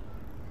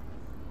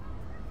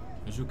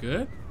 Is you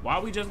good? Why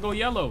we just go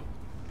yellow?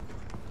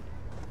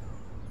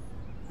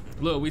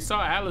 Look, we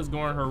saw Alice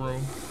go in her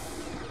room.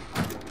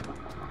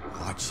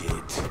 Watch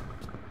it.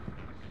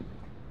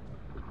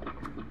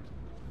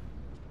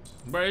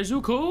 Bro, is you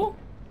cool?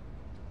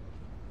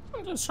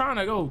 I'm just trying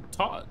to go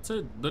talk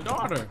to the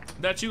daughter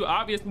that you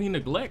obviously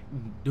neglect,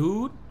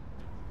 dude.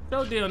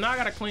 No deal. Now I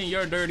gotta clean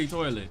your dirty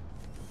toilet.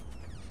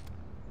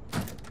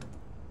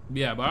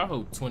 Yeah, but I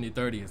hope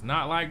 2030 is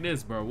not like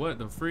this, bro. What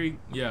the freak?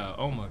 Yeah,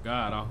 oh my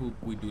God. I hope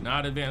we do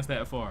not advance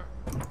that far.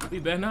 We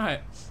better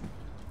not.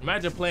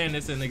 Imagine playing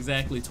this in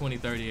exactly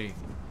 2038.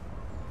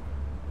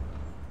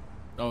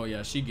 Oh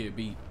yeah, she get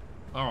beat.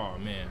 Oh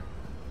man.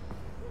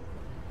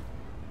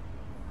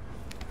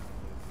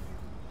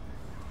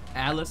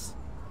 Alice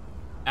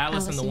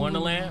in the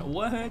Wonderland.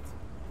 What?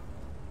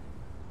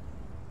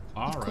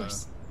 All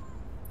right.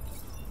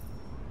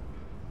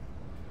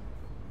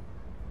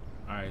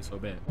 All right, so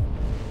bad.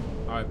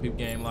 All right, peep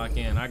game, lock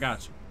in. I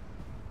got you.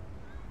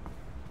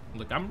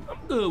 Look, I'm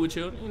good with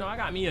you. You know, I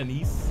got me a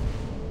niece.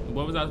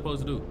 What was I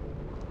supposed to do?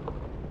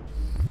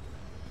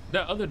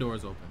 That other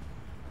door's open.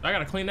 I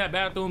gotta clean that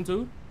bathroom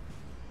too.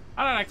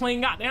 How did I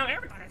clean goddamn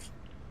everything?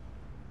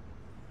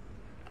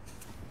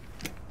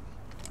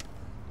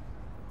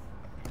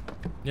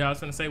 Yeah, I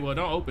was gonna say, well,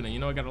 don't open it. You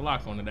know, I got a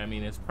lock on it. I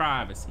mean, it's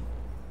privacy.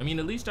 I mean,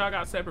 at least y'all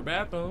got separate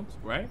bathrooms,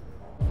 right?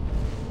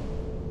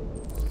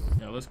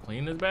 Yeah, let's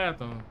clean this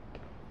bathroom.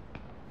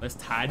 Let's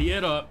tidy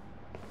it up.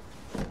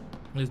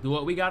 Let's do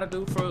what we gotta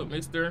do for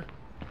Mr.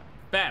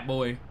 Fat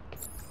Boy.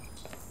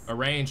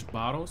 Arrange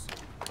bottles.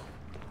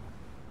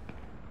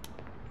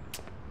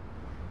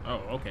 Oh,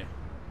 okay.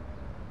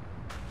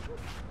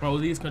 Bro,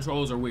 these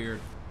controls are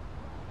weird.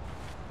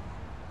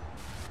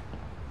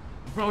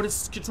 Bro,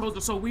 these controls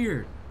are so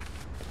weird.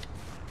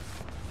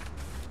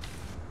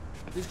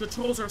 These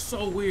controls are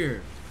so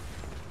weird.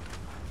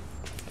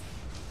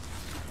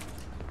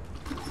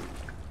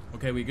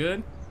 Okay, we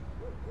good?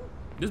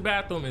 This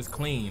bathroom is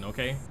clean,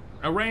 okay?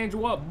 Arrange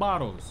what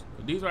bottles?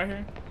 These right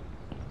here?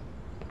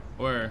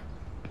 Or,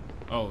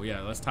 oh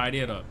yeah, let's tidy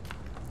it up.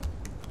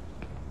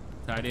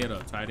 Tidy it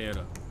up, tidy it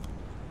up.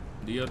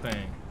 Do your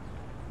thing.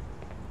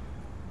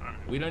 All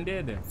right, we done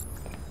did that.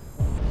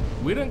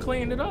 We done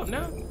cleaned it up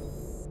now.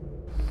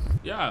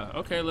 Yeah,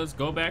 okay, let's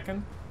go back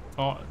and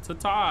talk to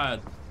Todd.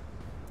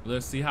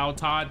 Let's see how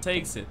Todd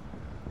takes it.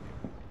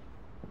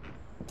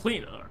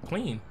 Clean,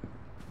 clean.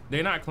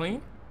 They not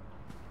clean?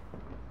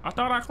 I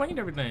thought I cleaned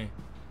everything.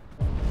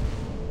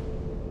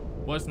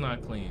 What's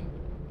not clean?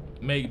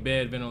 Make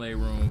bed, ventilate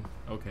room.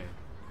 Okay.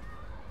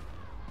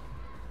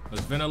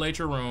 Let's ventilate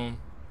your room,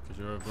 because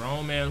you're a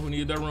grown man who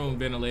needs their room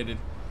ventilated.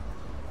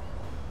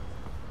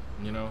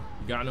 You know,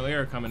 you got no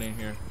air coming in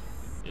here.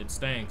 It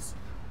stinks.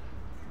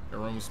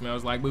 Your room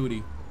smells like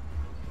booty.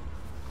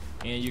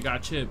 And you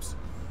got chips.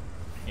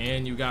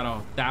 And you got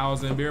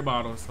 1,000 beer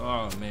bottles.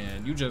 Oh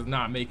man, you just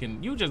not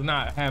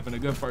having a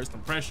good first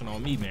impression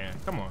on me, man.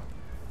 Come on.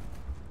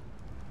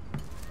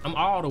 I'm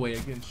all the way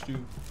against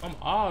you. I'm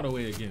all the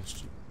way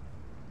against you.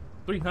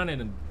 300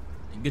 and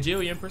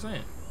gajillion%. All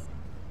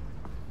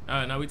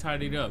right, now we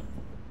tidied up.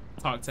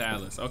 Talk to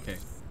Alice. Okay,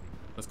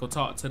 let's go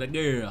talk to the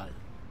girl.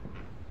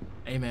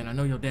 Hey man, I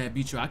know your dad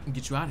beat you. I can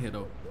get you out of here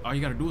though. All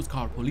you gotta do is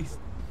call the police.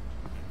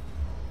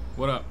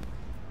 What up?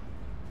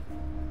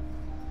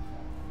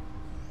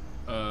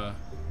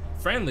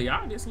 Friendly,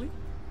 obviously.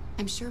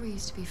 I'm sure we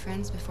used to be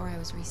friends before I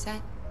was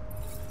reset.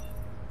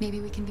 Maybe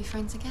we can be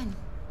friends again.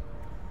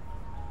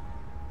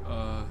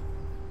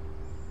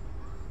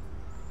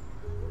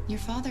 Your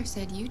father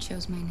said you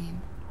chose my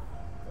name.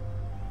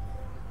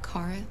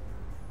 Kara,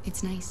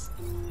 it's nice.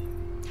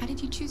 How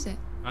did you choose it?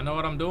 I know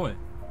what I'm doing.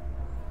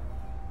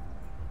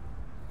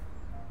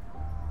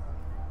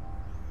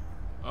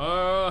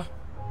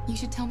 You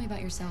should tell me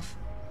about yourself.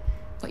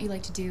 What you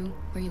like to do,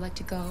 where you like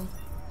to go,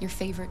 your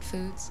favorite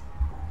foods.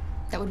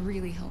 That would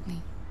really help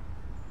me.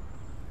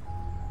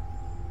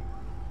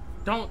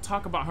 Don't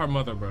talk about her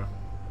mother, bro.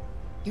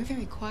 You're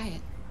very quiet.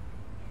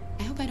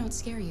 I hope I don't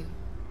scare you.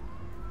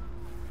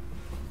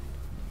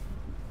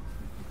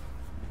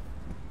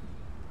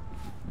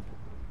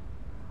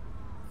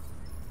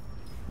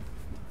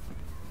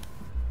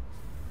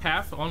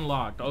 Path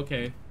unlocked.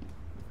 Okay.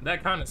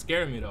 That kind of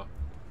scared me, though.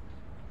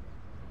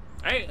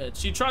 Hey,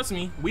 she trusts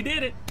me. We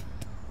did it.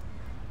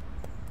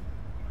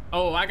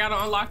 Oh, I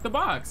gotta unlock the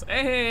box.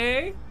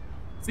 Hey.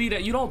 See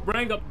that you don't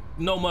bring up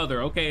no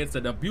mother, okay? It's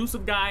an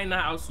abusive guy in the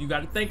house. You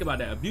gotta think about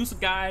that. Abusive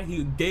guy,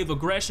 he gave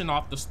aggression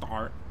off the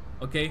start,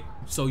 okay?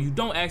 So you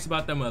don't ask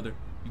about their mother.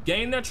 You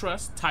gain their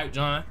trust, type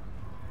John.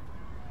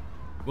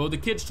 Well, the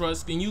kid's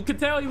trust, and you could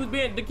tell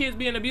the kid's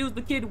being abused.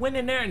 The kid went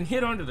in there and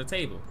hid under the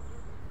table.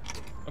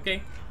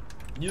 Okay?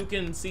 You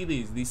can see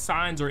these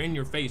signs are in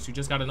your face. You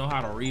just gotta know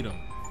how to read them.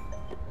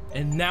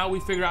 And now we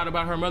figure out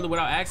about her mother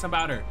without asking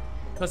about her.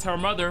 Because her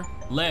mother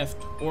left,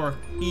 or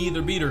he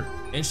either beat her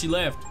and she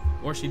left,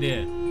 or she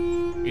did.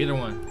 Either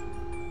one.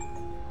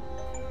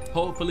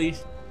 Hopefully,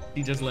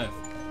 she just left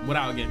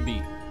without getting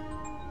beat.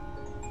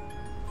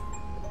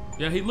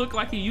 Yeah, he looked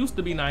like he used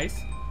to be nice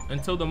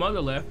until the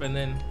mother left, and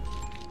then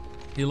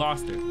he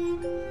lost it.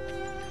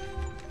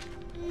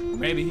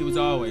 Maybe he was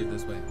always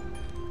this way.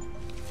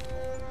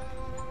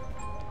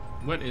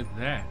 What is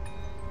that?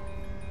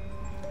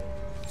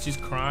 She's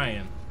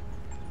crying.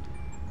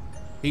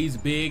 He's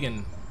big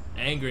and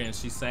angry and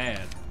she's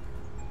sad.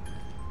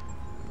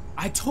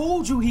 I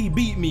told you he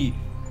beat me.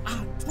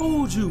 I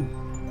told you.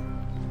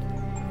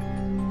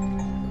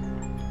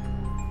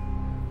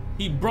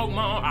 He broke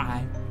my arm.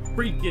 I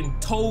freaking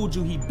told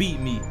you he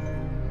beat me.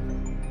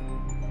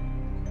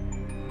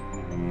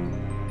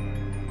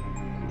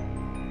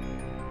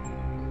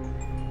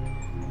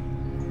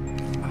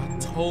 I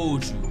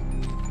told you.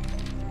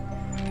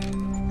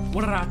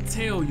 What did I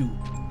tell you?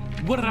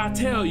 What did I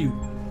tell you?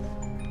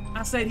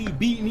 I said he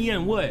beat me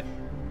and what?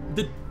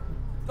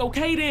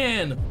 Okay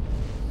then.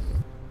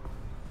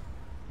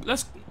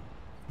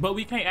 But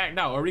we can't act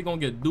out. Are we gonna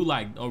get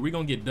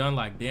done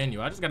like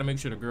Daniel? I just gotta make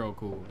sure the girl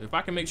cool. If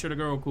I can make sure the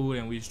girl cool,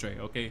 then we straight,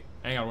 okay?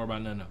 I ain't gotta worry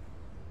about nothing else.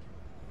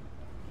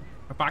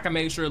 If I can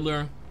make sure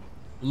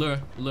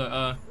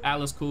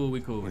Alice cool,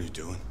 we cool. What are you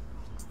doing?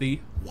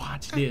 Steve,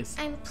 watch this.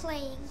 I'm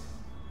playing.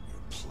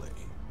 You're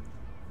playing.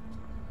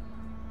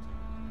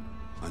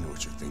 I know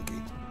what you're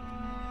thinking.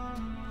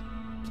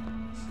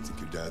 You think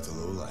your dad's a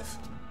lowlife?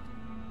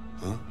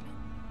 Huh?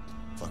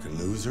 Fucking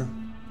loser?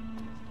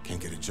 Can't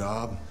get a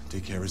job,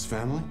 take care of his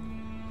family?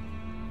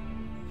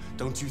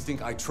 Don't you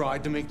think I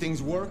tried to make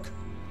things work?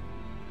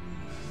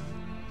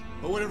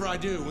 But whatever I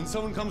do, when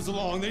someone comes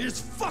along, they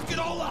just fuck it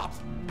all up!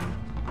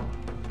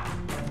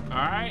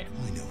 Alright.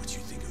 I know what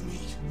you think of me.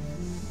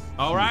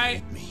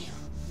 Alright.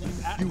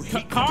 You hate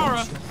me.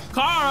 Kara!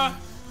 Kara!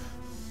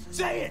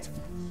 Say it!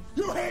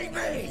 You hate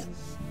me!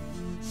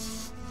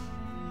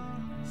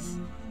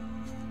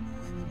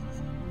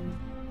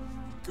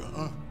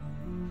 God.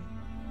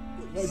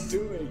 What am I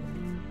doing?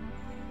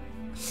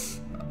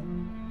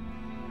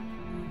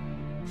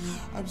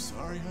 I'm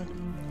sorry, honey.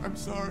 I'm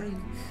sorry.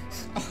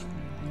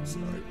 I'm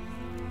sorry.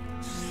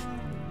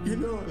 You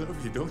know I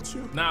love you, don't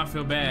you? Now I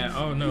feel bad.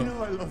 Oh no. You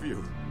know I love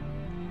you.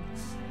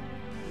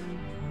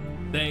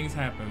 Things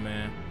happen,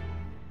 man.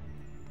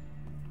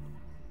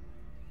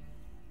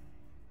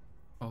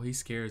 Oh, he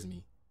scares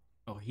me.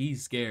 Oh, he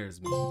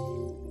scares me.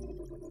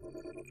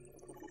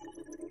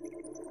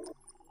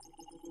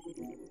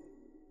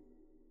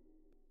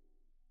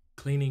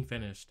 Cleaning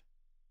finished.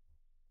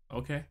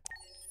 Okay.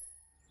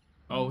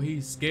 Oh,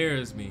 he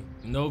scares me.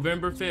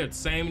 November 5th,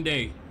 same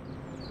day.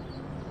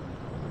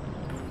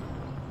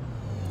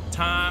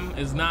 Time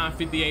is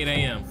 9:58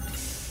 a.m.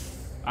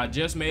 I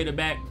just made it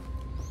back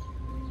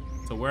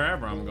to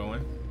wherever I'm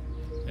going.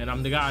 And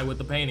I'm the guy with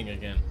the painting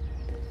again.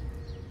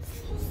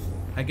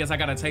 I guess I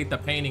gotta take the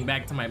painting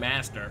back to my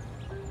master.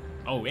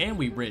 Oh, and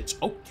we rich.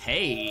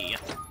 Okay.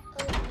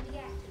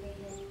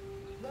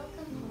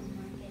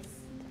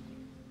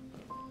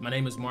 My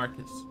name is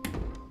Marcus.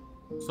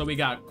 So we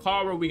got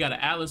Kara, we got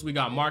Alice, we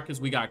got Marcus,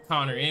 we got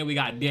Connor, and we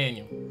got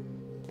Daniel.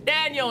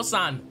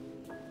 Danielson!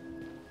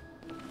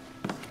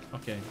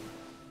 Okay.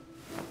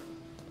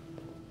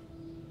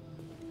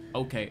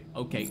 Okay,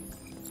 okay.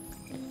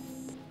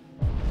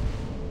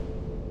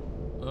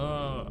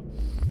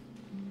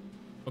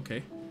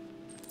 Okay.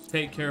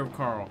 Take care of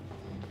Carl.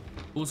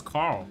 Who's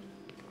Carl?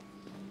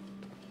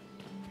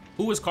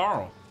 Who is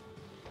Carl?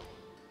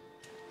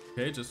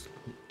 Okay, just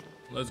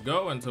let's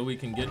go until we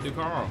can get to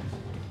Carl.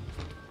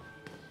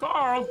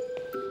 Carl!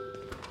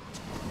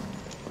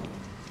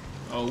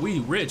 Oh, we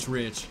rich.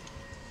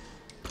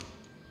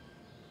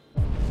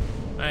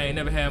 I ain't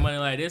never had money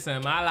like this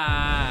in my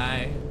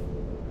life.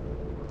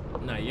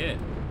 Not yet.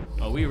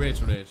 Oh, we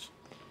rich.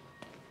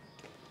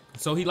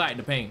 So he liked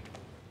to paint.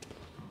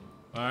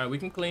 All right, we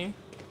can clean.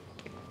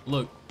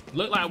 Look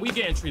like we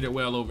getting treated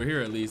well over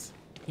here at least.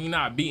 He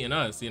not beating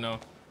us, you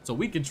know. So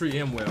we can treat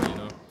him well, you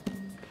know.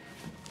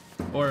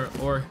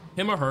 Or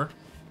him or her.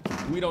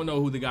 We don't know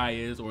who the guy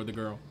is or the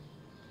girl.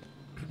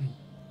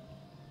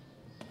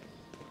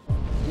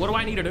 What do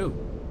I need to do?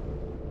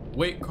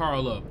 Wake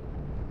Carl up.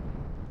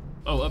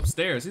 Oh,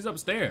 upstairs. He's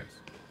upstairs.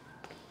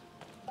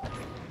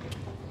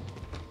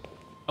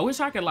 I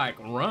wish I could like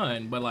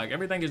run, but like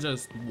everything is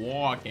just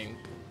walking.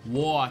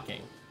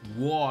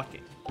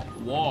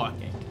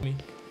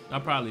 I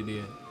probably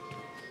did.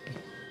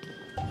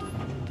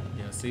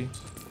 Yeah, see?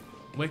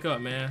 Wake up,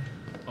 man.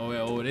 Oh,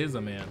 yeah, oh, it is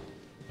a man.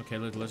 Okay,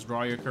 look, let's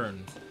draw your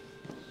curtains.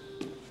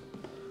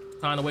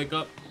 Time to wake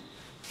up.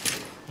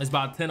 It's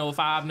about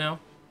 10:05 now.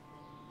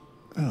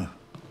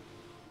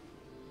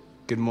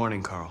 Good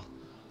morning, Carl.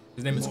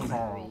 His name is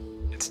Carl.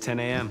 It's 10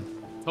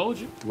 a.m. Told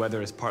you. The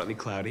weather is partly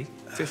cloudy,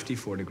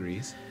 54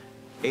 degrees.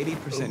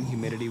 80%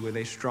 humidity with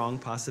a strong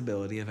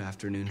possibility of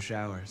afternoon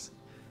showers.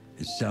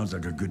 It sounds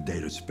like a good day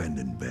to spend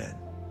in bed.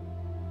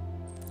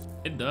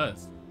 It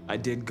does. I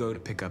did go to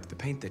pick up the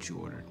paint that you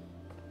ordered.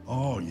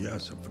 Oh,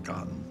 yes, I've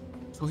forgotten.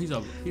 So he's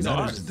an That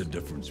artist. is the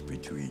difference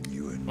between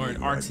you and Or me,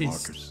 an right, artist.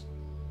 Marcus?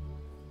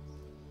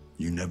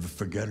 You never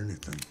forget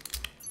anything.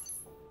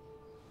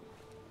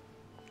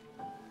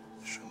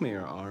 Show me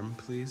your arm,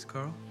 please,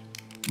 Carl.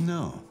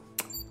 No.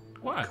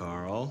 Why?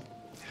 Carl.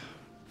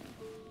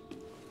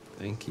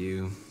 Thank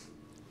you.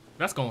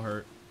 That's gonna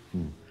hurt.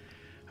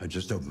 I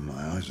just opened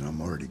my eyes and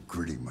I'm already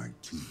gritting my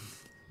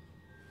teeth.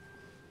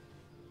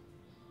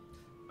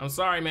 I'm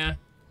sorry, man.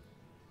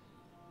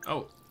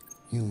 Oh,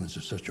 Humans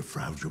are such a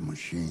fragile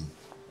machine.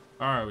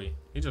 are we?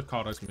 He just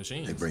called us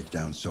machines. They break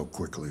down so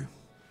quickly.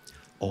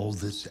 All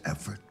this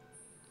effort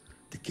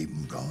to keep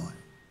them going.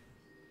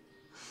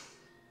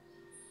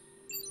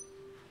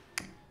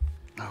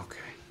 Okay.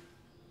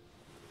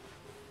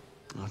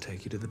 I'll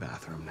take you to the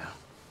bathroom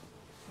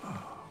now.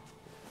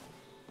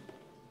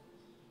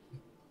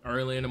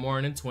 Early in the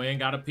morning, twin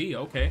gotta pee.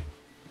 Okay.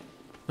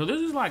 So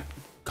this is like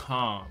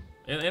calm.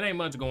 It ain't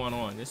much going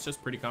on. It's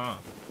just pretty calm.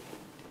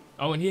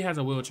 Oh, and he has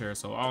a wheelchair,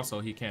 so also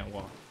he can't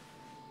walk.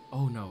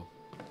 Oh no.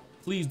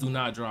 Please do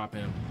not drop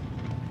him.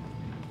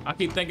 I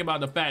keep thinking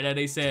about the fact that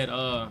they said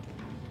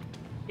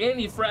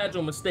any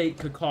fragile mistake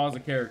could cause a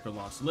character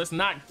loss. So let's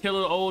not kill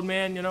an old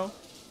man, you know?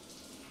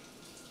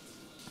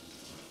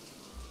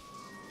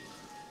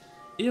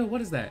 Ew,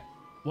 what is that?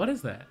 What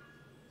is that?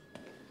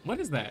 What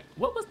is that?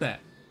 What was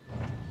that?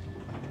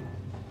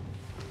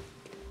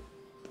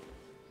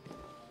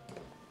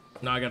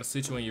 Now I gotta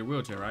sit you in your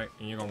wheelchair, right?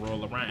 And you're gonna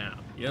roll around.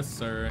 Yes,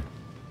 sir.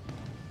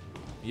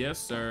 Yes,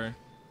 sir.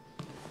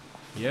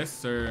 Yes,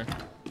 sir.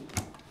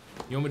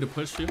 You want me to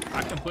push you?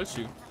 I can push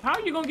you. How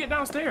are you gonna get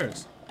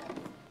downstairs?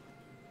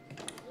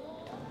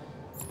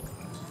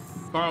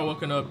 Carl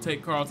woken up.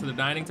 Take Carl to the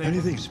dining table.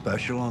 Anything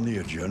special on the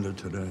agenda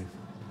today?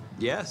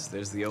 Yes,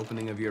 there's the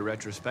opening of your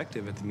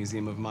retrospective at the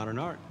Museum of Modern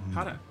Art.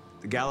 How that?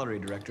 The gallery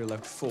director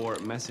left 4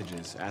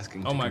 messages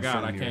asking Oh to my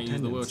God, confirm I your can't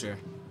use the attendance.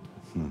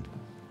 wheelchair.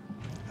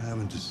 I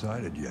haven't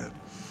decided yet.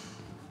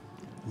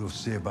 We'll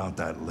see about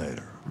that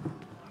later.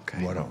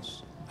 Okay. What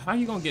else? How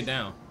you gonna get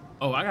down?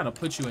 Oh, I gotta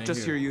put you in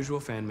Just here. your usual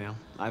fan mail.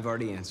 I've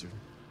already answered.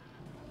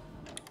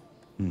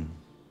 Any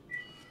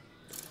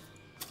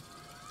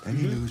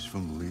news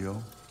from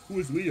Leo? Who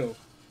is Leo?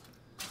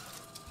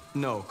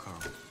 No, Carl.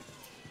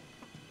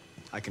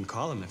 I can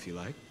call him if you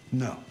like.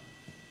 No.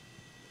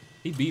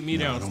 He beat me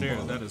No, don't downstairs.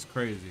 bother. That is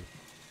crazy.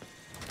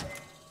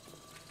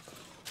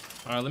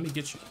 All right, let me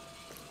get you.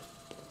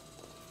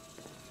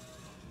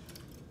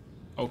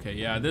 Okay,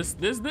 yeah, this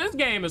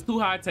game is too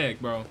high tech,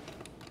 bro.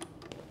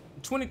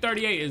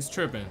 2038 is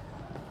tripping.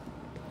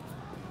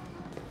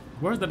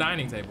 Where's the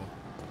dining table?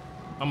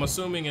 I'm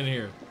assuming in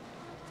here.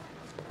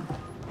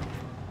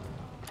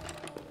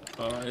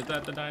 Is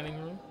that the dining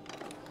room?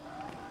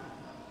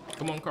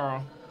 Come on,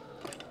 Carl.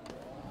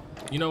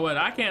 You know what?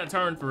 I can't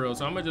turn for real,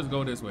 so I'm gonna just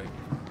go this way.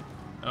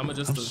 I'm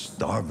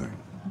starving.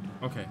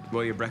 Okay.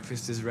 Well, your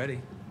breakfast is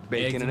ready.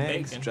 Bacon and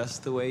eggs,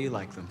 just the way you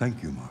like them.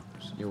 Thank you,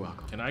 Marcus. You're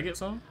welcome. Can I get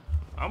some?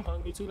 I'm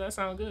hungry too. That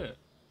sounds good.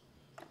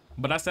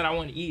 But I said I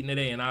wasn't eating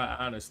today, and I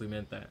honestly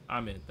meant that.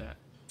 I meant that.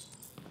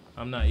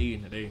 I'm not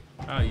eating today.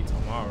 I'll eat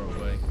tomorrow,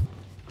 but.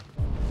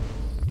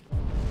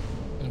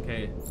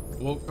 Okay.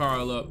 Woke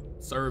Carl up.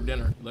 Serve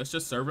dinner. Let's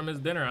just serve him his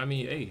dinner. I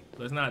mean, hey,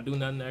 let's not do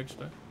nothing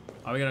extra.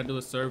 All we gotta do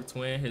is serve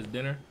Twin his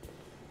dinner.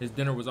 His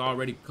dinner was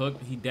already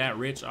cooked. He that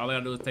rich. All I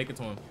gotta do is take it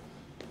to him.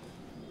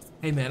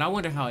 Hey man, I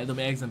wonder how them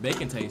eggs and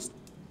bacon taste.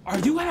 Are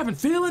you having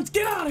feelings?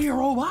 Get out of here,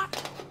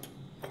 robot!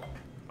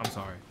 I'm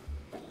sorry.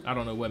 I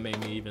don't know what made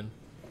me even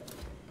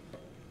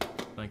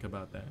think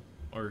about that.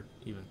 Or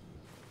even.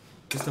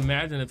 Just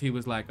imagine if he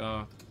was like,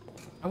 I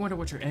wonder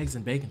what your eggs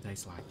and bacon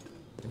taste like.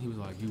 And he was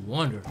like, you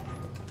wonder.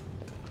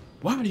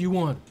 Why do you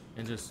wonder?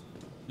 And just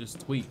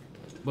tweak.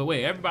 But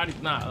wait, everybody's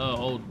not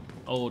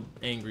old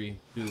angry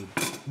dude.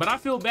 But I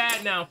feel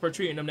bad now for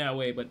treating him that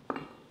way, but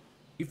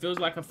he feels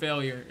like a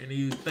failure and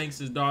he thinks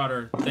his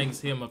daughter thinks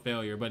him a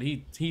failure, but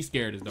he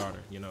scared his daughter,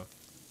 you know.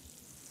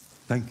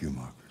 Thank you,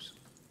 Marcus.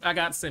 I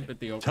got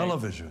sympathy, okay?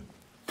 Television.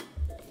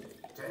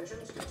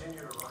 Tensions continue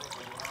to rise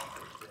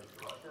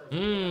in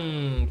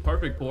the Arctic.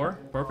 Perfect pour.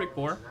 Perfect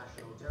pour.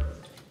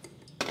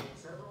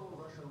 Several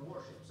Russian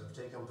warships have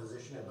taken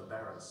position in the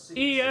Barents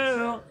Sea.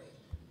 Yeah.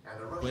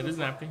 Get his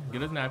napkin.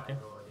 Get his napkin.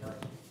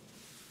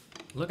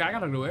 Look, I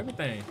gotta do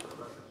everything.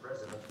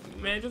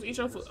 Man, just eat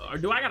your food. Or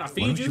do I gotta Why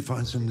feed don't you? you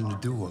find something to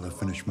do while I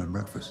finish my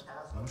breakfast?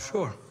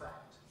 Sure.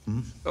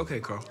 Okay,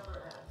 Carl.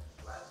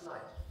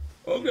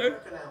 Okay.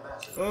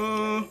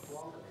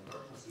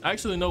 I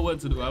actually know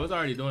what to do. I was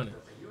already doing it.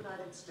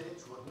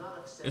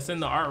 It's in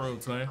the art room,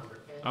 twin.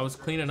 I was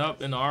cleaning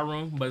up in the art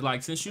room, but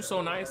like since you're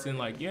so nice and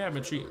like you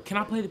haven't treated. Can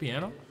I play the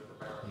piano?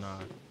 Nah.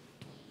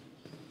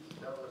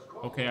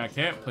 Okay, I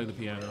can't play the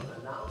piano.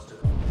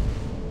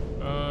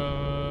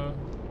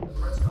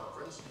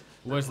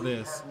 What's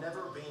this?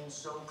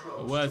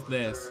 What's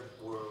this?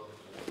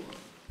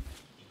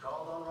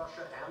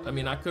 I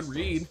mean, I could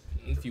read.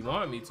 If you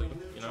want me to,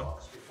 you know.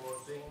 Before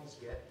things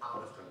get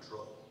out of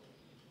control.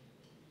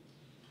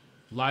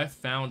 Life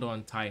found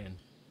on Titan.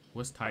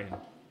 What's Titan?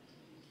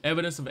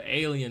 Evidence of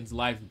aliens.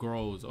 Life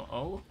grows.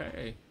 Oh,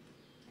 okay.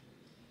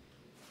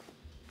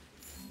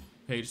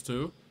 Page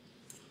 2.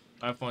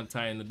 Life on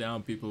Titan. The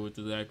down people with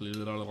exactly.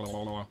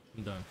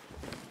 I'm done.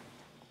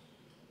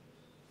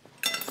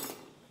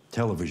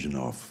 Television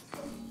off.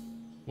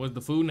 Was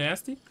the food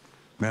nasty?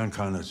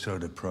 Mankind is so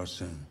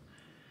depressing.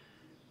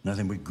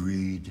 Nothing but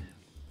greed,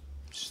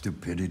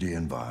 stupidity,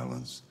 and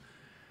violence.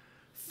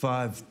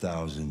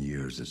 5,000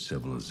 years of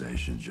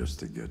civilization just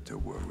to get to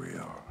where we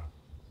are.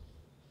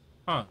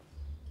 Huh.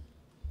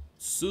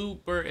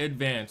 Super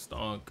advanced,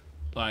 Unc.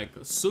 Like,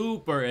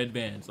 super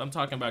advanced. I'm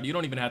talking about you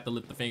don't even have to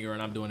lift the finger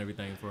and I'm doing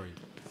everything for you.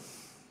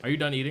 Are you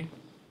done eating?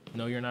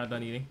 No, you're not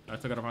done eating. I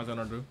took out a find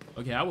something to do.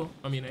 Okay, I will.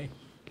 I mean, hey.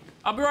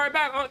 I'll be right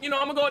back. You know,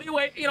 I'm gonna go the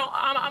way. You know,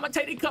 I'm gonna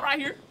take the cut right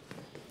here.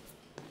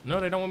 No,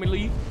 they don't want me to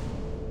leave.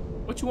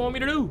 What you want me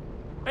to do?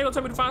 They gonna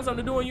tell me to find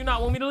something to do and you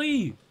not want me to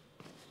leave.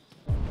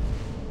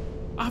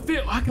 I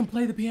feel I can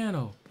play the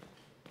piano.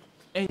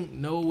 Ain't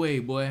no way,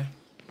 boy.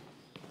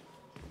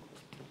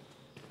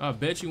 I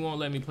bet you won't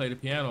let me play the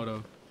piano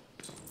though.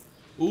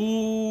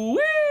 Ooh,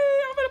 wee,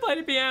 I'm gonna play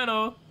the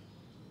piano.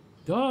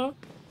 Duh.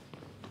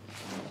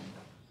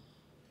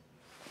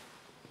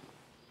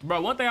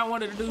 Bro, one thing I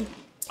wanted to do,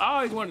 I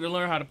always wanted to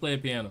learn how to play a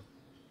piano.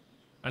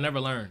 I never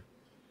learned.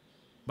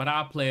 But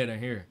I'll play it in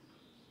here.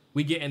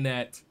 We getting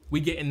that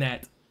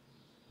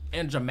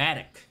and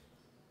dramatic.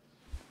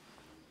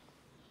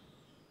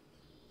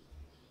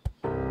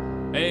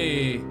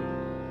 Hey,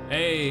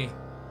 hey,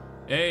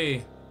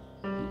 hey.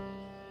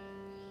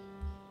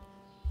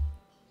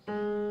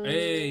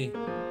 Hey,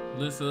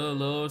 listen a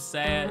little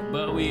sad,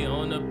 but we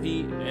on the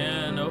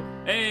piano.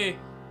 Hey,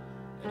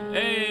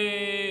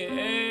 hey,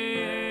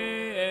 hey,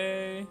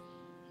 hey,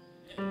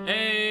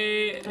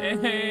 hey,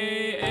 hey,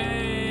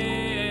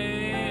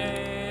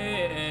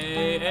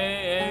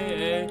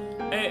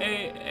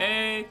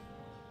 hey,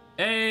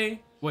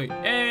 hey, wait,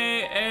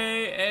 hey,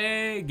 hey,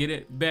 hey, get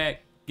it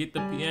back, get the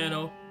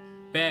piano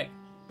back,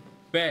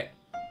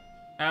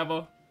 have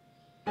a,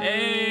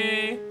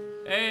 hey,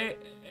 hey,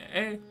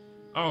 hey,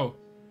 oh.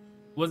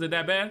 Was it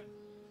that bad?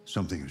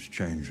 Something has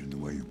changed in the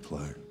way you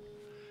play.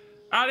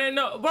 I didn't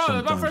know, bro.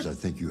 Sometimes I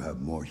think you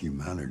have more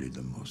humanity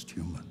than most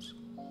humans.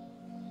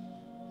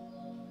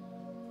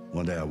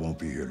 One day I won't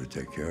be here to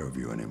take care of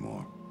you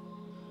anymore.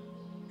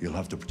 You'll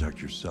have to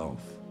protect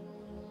yourself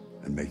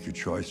and make your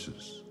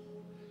choices.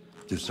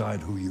 Decide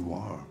who you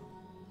are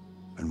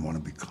and want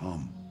to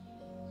become.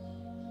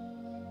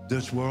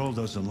 This world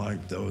doesn't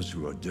like those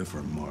who are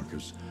different,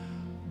 Marcus.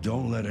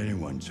 Don't let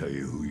anyone tell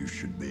you who you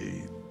should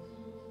be.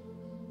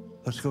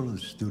 Let's go to the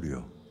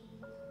studio.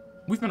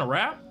 We finna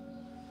rap?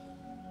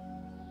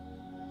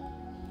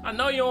 I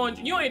know you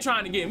ain't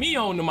trying to get me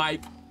on the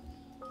mic.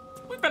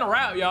 We finna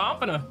rap, y'all.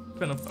 I'm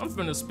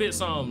finna spit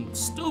something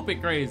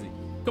stupid crazy.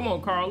 Come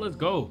on, Carl, let's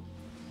go.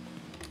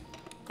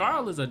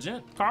 Carl is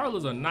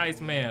a nice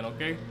man,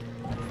 okay?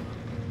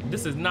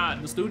 This is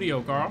not the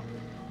studio, Carl.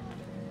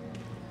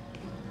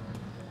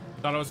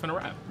 Thought I was finna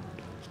rap.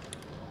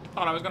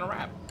 Thought I was gonna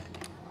rap.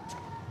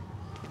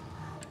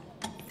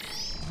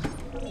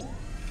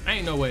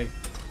 Ain't no way.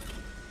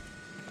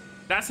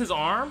 That's his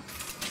arm?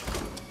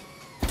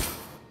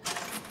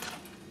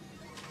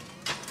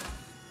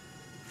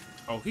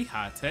 Oh, he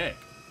high tech.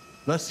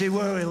 Let's see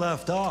where we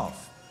left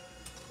off.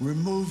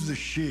 Remove the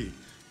sheet.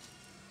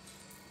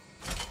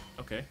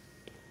 Okay.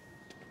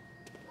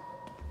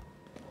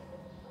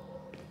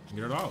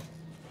 Get it off.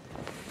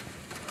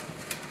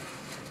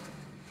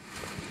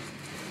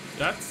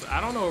 I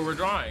don't know what we're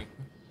drawing.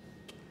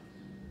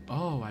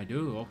 Oh, I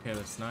do. Okay,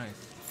 that's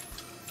nice.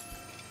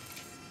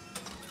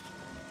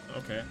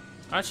 Okay.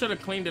 I should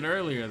have cleaned it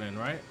earlier then,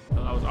 right?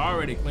 I was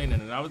already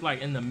cleaning it. I was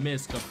like in the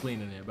midst of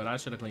cleaning it, but I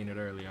should have cleaned it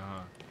earlier,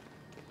 huh?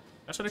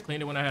 I should have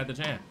cleaned it when I had the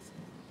chance.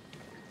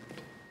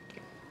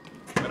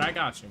 But I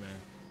got you,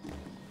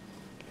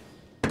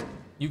 man.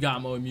 You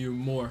got more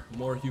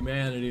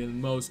humanity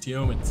than most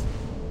humans.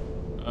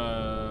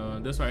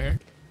 This right here.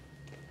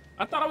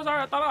 I thought I was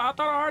already. I thought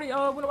I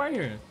already went right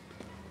here.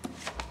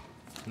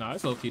 No,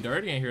 it's low-key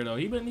dirty in here though.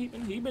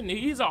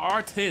 He's an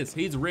artist.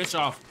 He's rich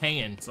off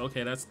paintings.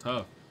 Okay, that's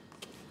tough.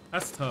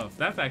 That's tough.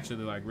 That's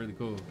actually like really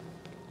cool.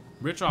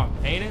 Rich off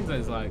paintings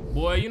is like,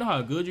 boy, you know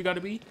how good you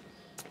gotta be?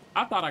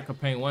 I thought I could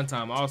paint one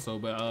time also,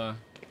 but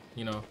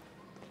you know,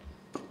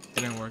 it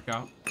didn't work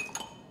out.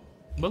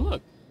 But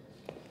look,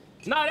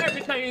 not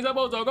everything's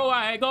supposed to go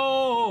I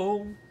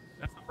go.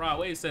 That's how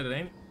Broadway said it,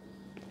 ain't it?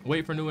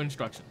 Wait for new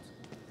instructions.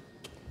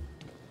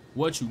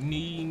 What you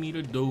need me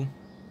to do.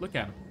 Look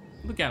at him.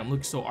 Look at him.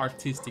 Looks so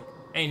artistic.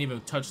 Ain't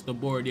even touched the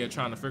board yet,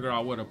 trying to figure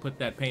out where to put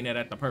that paint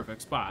at the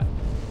perfect spot.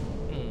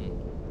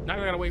 Now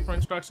I gotta wait for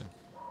instruction.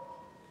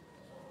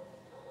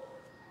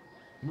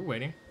 We're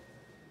waiting.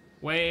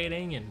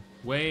 Waiting and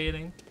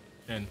waiting.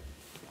 And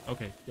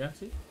okay, yeah,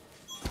 see?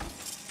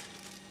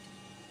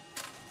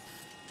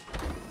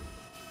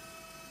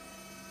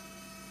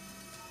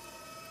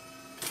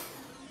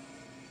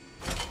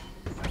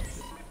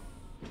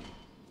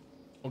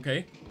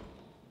 Okay.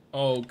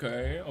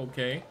 Okay,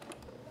 okay.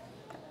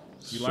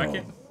 You like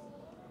it?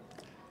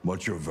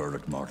 What's your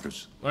verdict,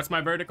 Marcus? What's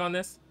my verdict on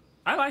this?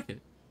 I like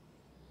it.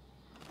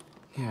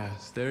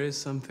 Yes, there is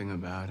something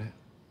about it.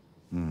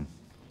 Hmm.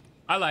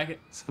 I like it.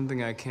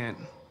 Something I can't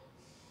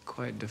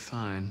quite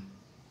define.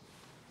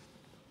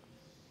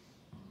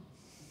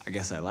 I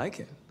guess I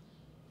like it.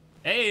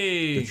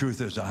 Hey! The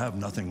truth is, I have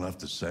nothing left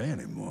to say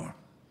anymore.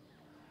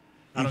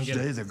 Each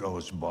day that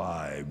goes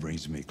by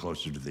brings me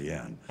closer to the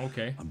end.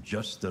 Okay. I'm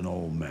just an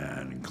old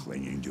man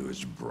clinging to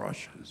his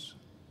brushes.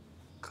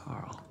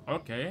 Carl.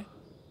 Okay.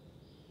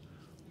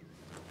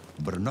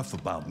 But enough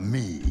about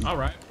me. All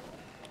right.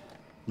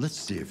 Let's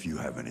see if you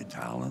have any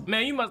talent.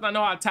 Man, you must not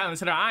know how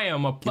talented I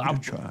am. Give it a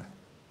try.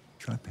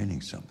 Try painting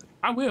something.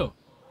 I will.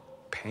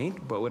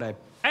 Paint? What would I...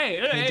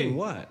 Hey, painting hey.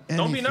 what?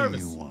 Don't be nervous.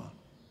 Anything you want.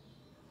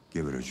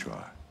 Give it a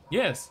try.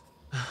 Yes.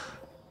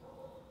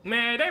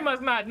 Man, they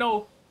must not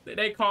know that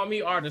they called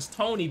me Artist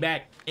Tony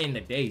back in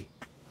the day.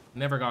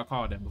 Never got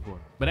called that before.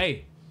 But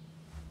hey.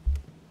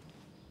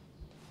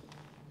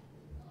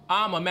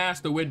 I'm a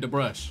master with the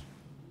brush.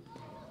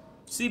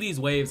 See these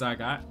waves I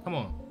got? Come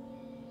on.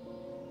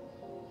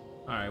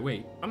 All right,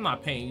 wait. I'm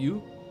not painting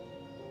you.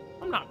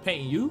 I'm not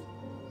painting you.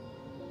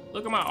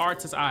 Look at my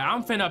artist's eye.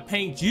 I'm finna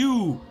paint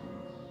you.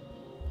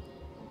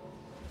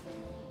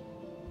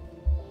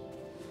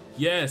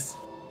 Yes.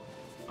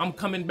 I'm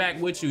coming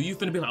back with you. You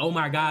finna be like, oh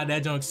my God,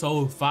 that junk's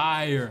so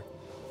fire.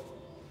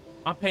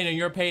 I'm painting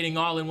your painting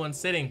all in one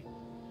sitting.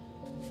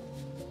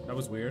 That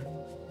was weird.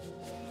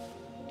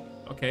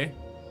 Okay.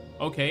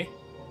 Okay.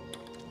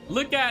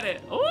 Look at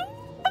it. Ooh.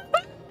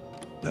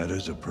 That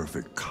is a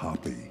perfect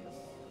copy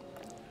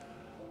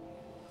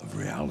of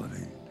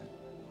reality.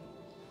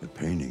 The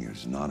painting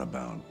is not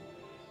about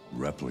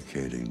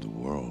replicating the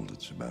world.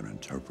 It's about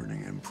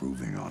interpreting,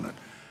 improving on it,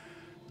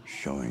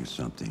 showing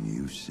something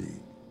you see.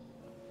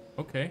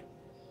 Okay.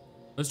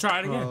 Let's try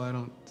it again. Well, I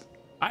don't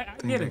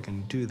think I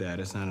can do that.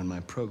 It's not in my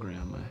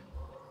program.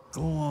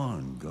 Go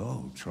on,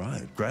 go. Try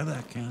it. Grab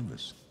that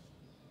canvas.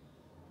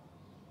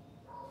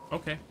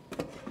 Okay.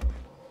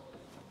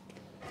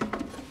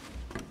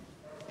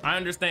 I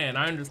understand.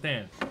 I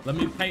understand. Let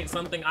me paint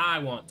something I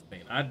want to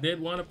paint. I did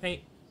want to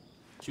paint.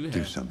 You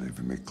Do something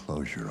for me.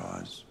 Close your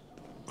eyes.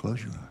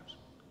 Close your eyes.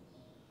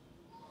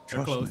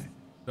 They're closed. me.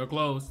 They're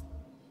closed.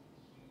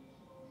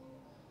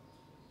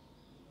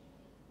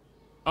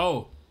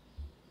 Oh.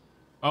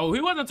 Oh,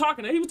 he wasn't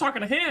talking to, he was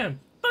talking to him.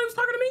 I thought he was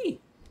talking to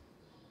me.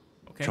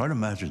 Okay. Try to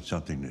imagine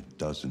something that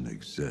doesn't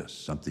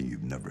exist, something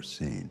you've never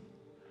seen.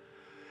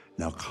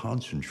 Now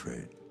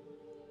concentrate.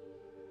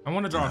 I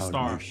want to draw a on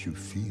star. How it makes you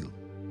feel.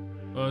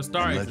 A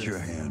star And let exists. your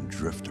hand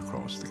drift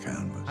across the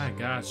canvas. I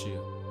got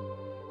you.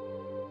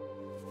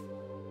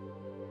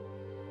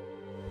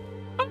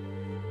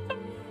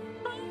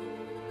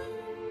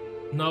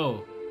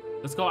 No.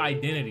 Let's go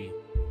identity.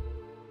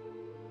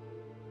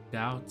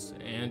 Doubts,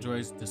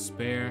 androids,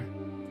 despair,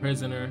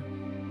 prisoner,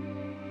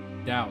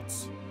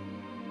 doubts.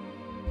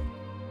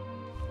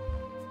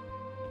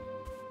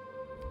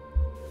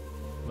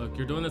 Look,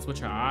 you're doing this with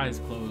your eyes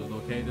closed,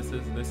 okay? This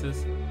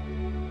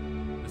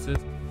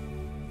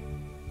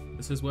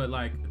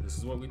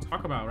is what we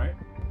talk about, right?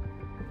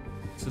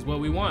 This is what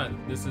we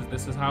want. This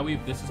is how we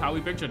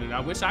pictured it. I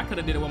wish I could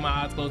have did it with my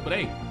eyes closed, but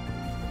hey,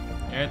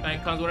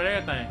 everything comes with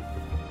everything.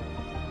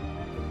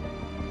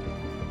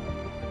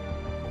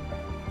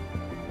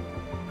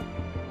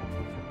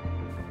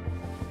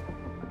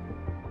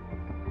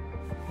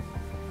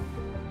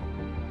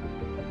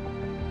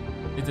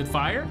 Is it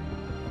fire?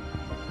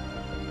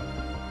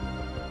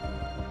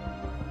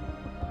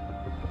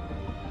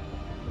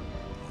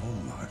 Oh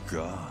my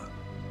God.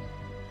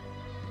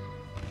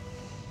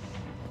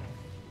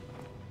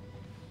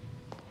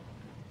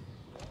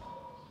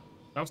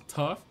 That was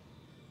tough.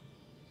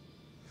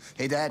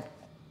 Hey, Dad.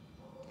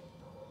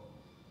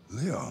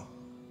 Leo.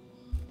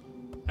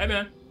 Hey,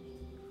 man.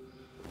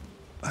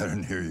 I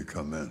didn't hear you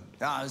come in.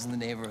 Oh, I was in the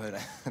neighborhood.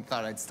 I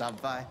thought I'd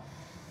stop by.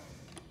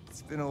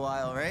 It's been a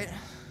while, right?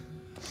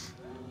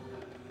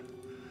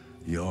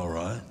 You all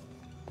right?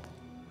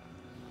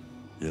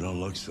 You don't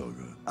look so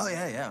good. Oh,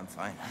 yeah, I'm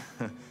fine.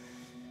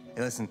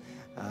 Hey, listen,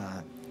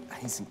 I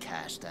need some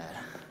cash, Dad.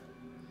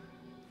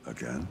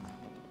 Again?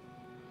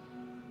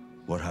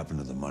 What happened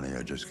to the money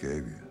I just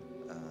gave you?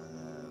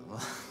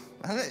 Well,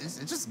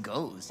 it just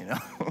goes, you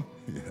know?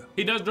 Yeah.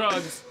 He does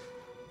drugs.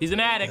 He's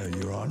an addict.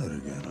 Yeah, you're on it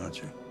again, aren't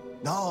you?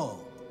 No,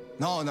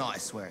 I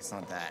swear it's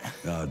not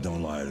that.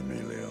 Don't lie to me,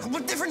 Leo.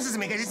 What difference does it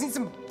make? I just need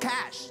some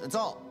cash, that's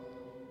all.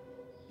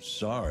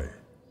 Sorry.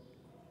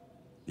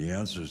 The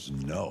answer's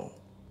no.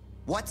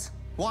 What?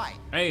 Why?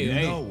 Hey,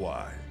 you know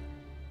why.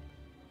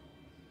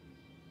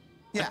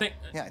 Yeah,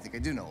 I think I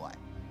do know why.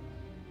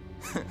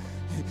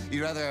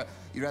 You'd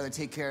rather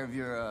take care of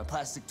your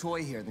plastic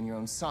toy here than your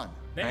own son,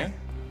 right?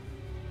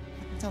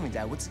 Tell me,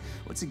 Dad, what's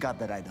he got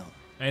that I don't?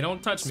 Hey,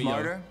 don't touch me, yo.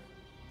 Smarter?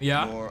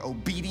 Yeah. More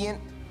obedient?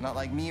 Not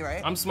like me,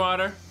 right? I'm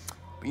smarter.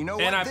 But you know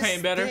what? And I This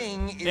paint better.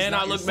 thing is And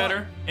not I your look son.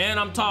 better. And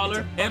I'm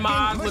taller. And my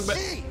eyes look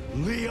better.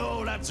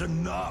 Leo, that's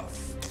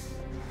enough.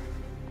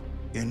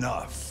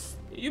 Enough.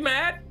 You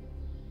mad?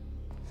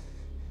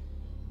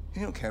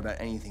 You don't care about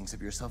anything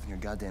except yourself and your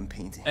goddamn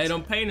paintings. Hey,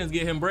 them paintings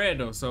get him bread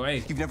though, so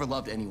hey. You've never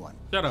loved anyone.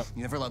 Shut up.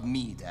 You never loved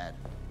me, Dad.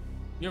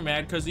 You're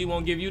mad because he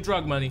won't give you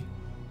drug money.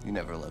 You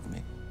never loved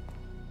me.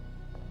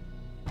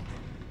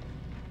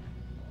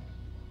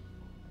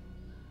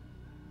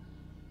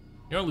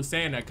 You're only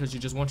saying that because you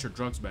just want your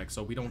drugs back,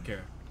 so we don't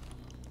care.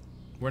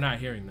 We're not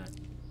hearing that.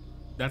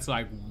 That's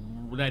like,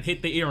 that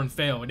hit the ear and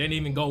fell. It didn't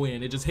even go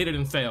in. It just hit it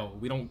and fell.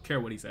 We don't care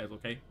what he says,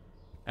 okay?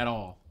 At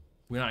all.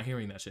 We're not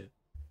hearing that shit.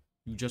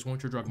 You just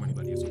want your drug money,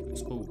 buddy.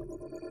 It's cool.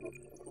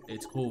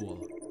 It's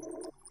cool.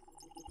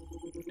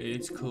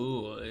 It's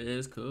cool.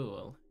 It's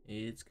cool.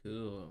 It's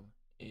cool.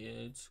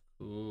 It's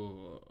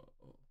cool.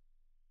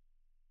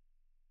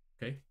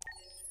 Okay.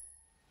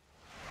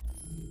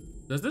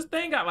 Does this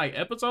thing got like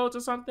episodes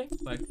or something?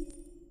 Like,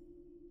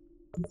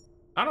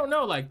 I don't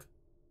know. Like,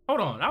 hold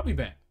on. I'll be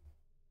back.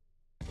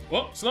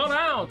 Whoa, slow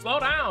down. Slow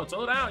down.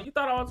 Slow down. You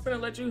thought I was gonna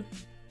let you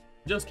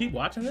just keep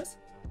watching this?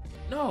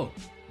 No.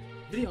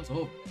 Video's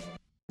over.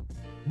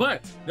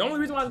 But the only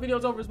reason why the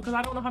video's over is because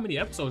I don't know how many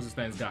episodes this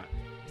thing's got.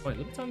 Wait,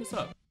 let me turn this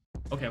up.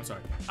 Okay, I'm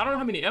sorry. I don't know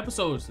how many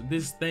episodes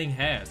this thing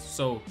has,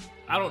 so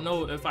I don't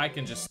know if I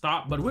can just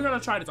stop, but we're gonna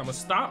try this. I'm gonna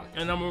stop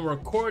and I'm gonna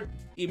record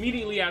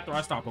immediately after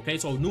I stop, okay?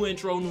 So new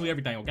intro, new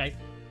everything, okay?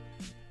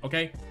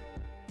 Okay?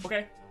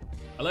 Okay?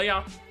 I love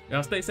y'all.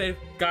 Y'all stay safe.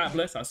 God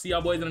bless. I'll see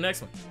y'all boys in the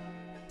next one.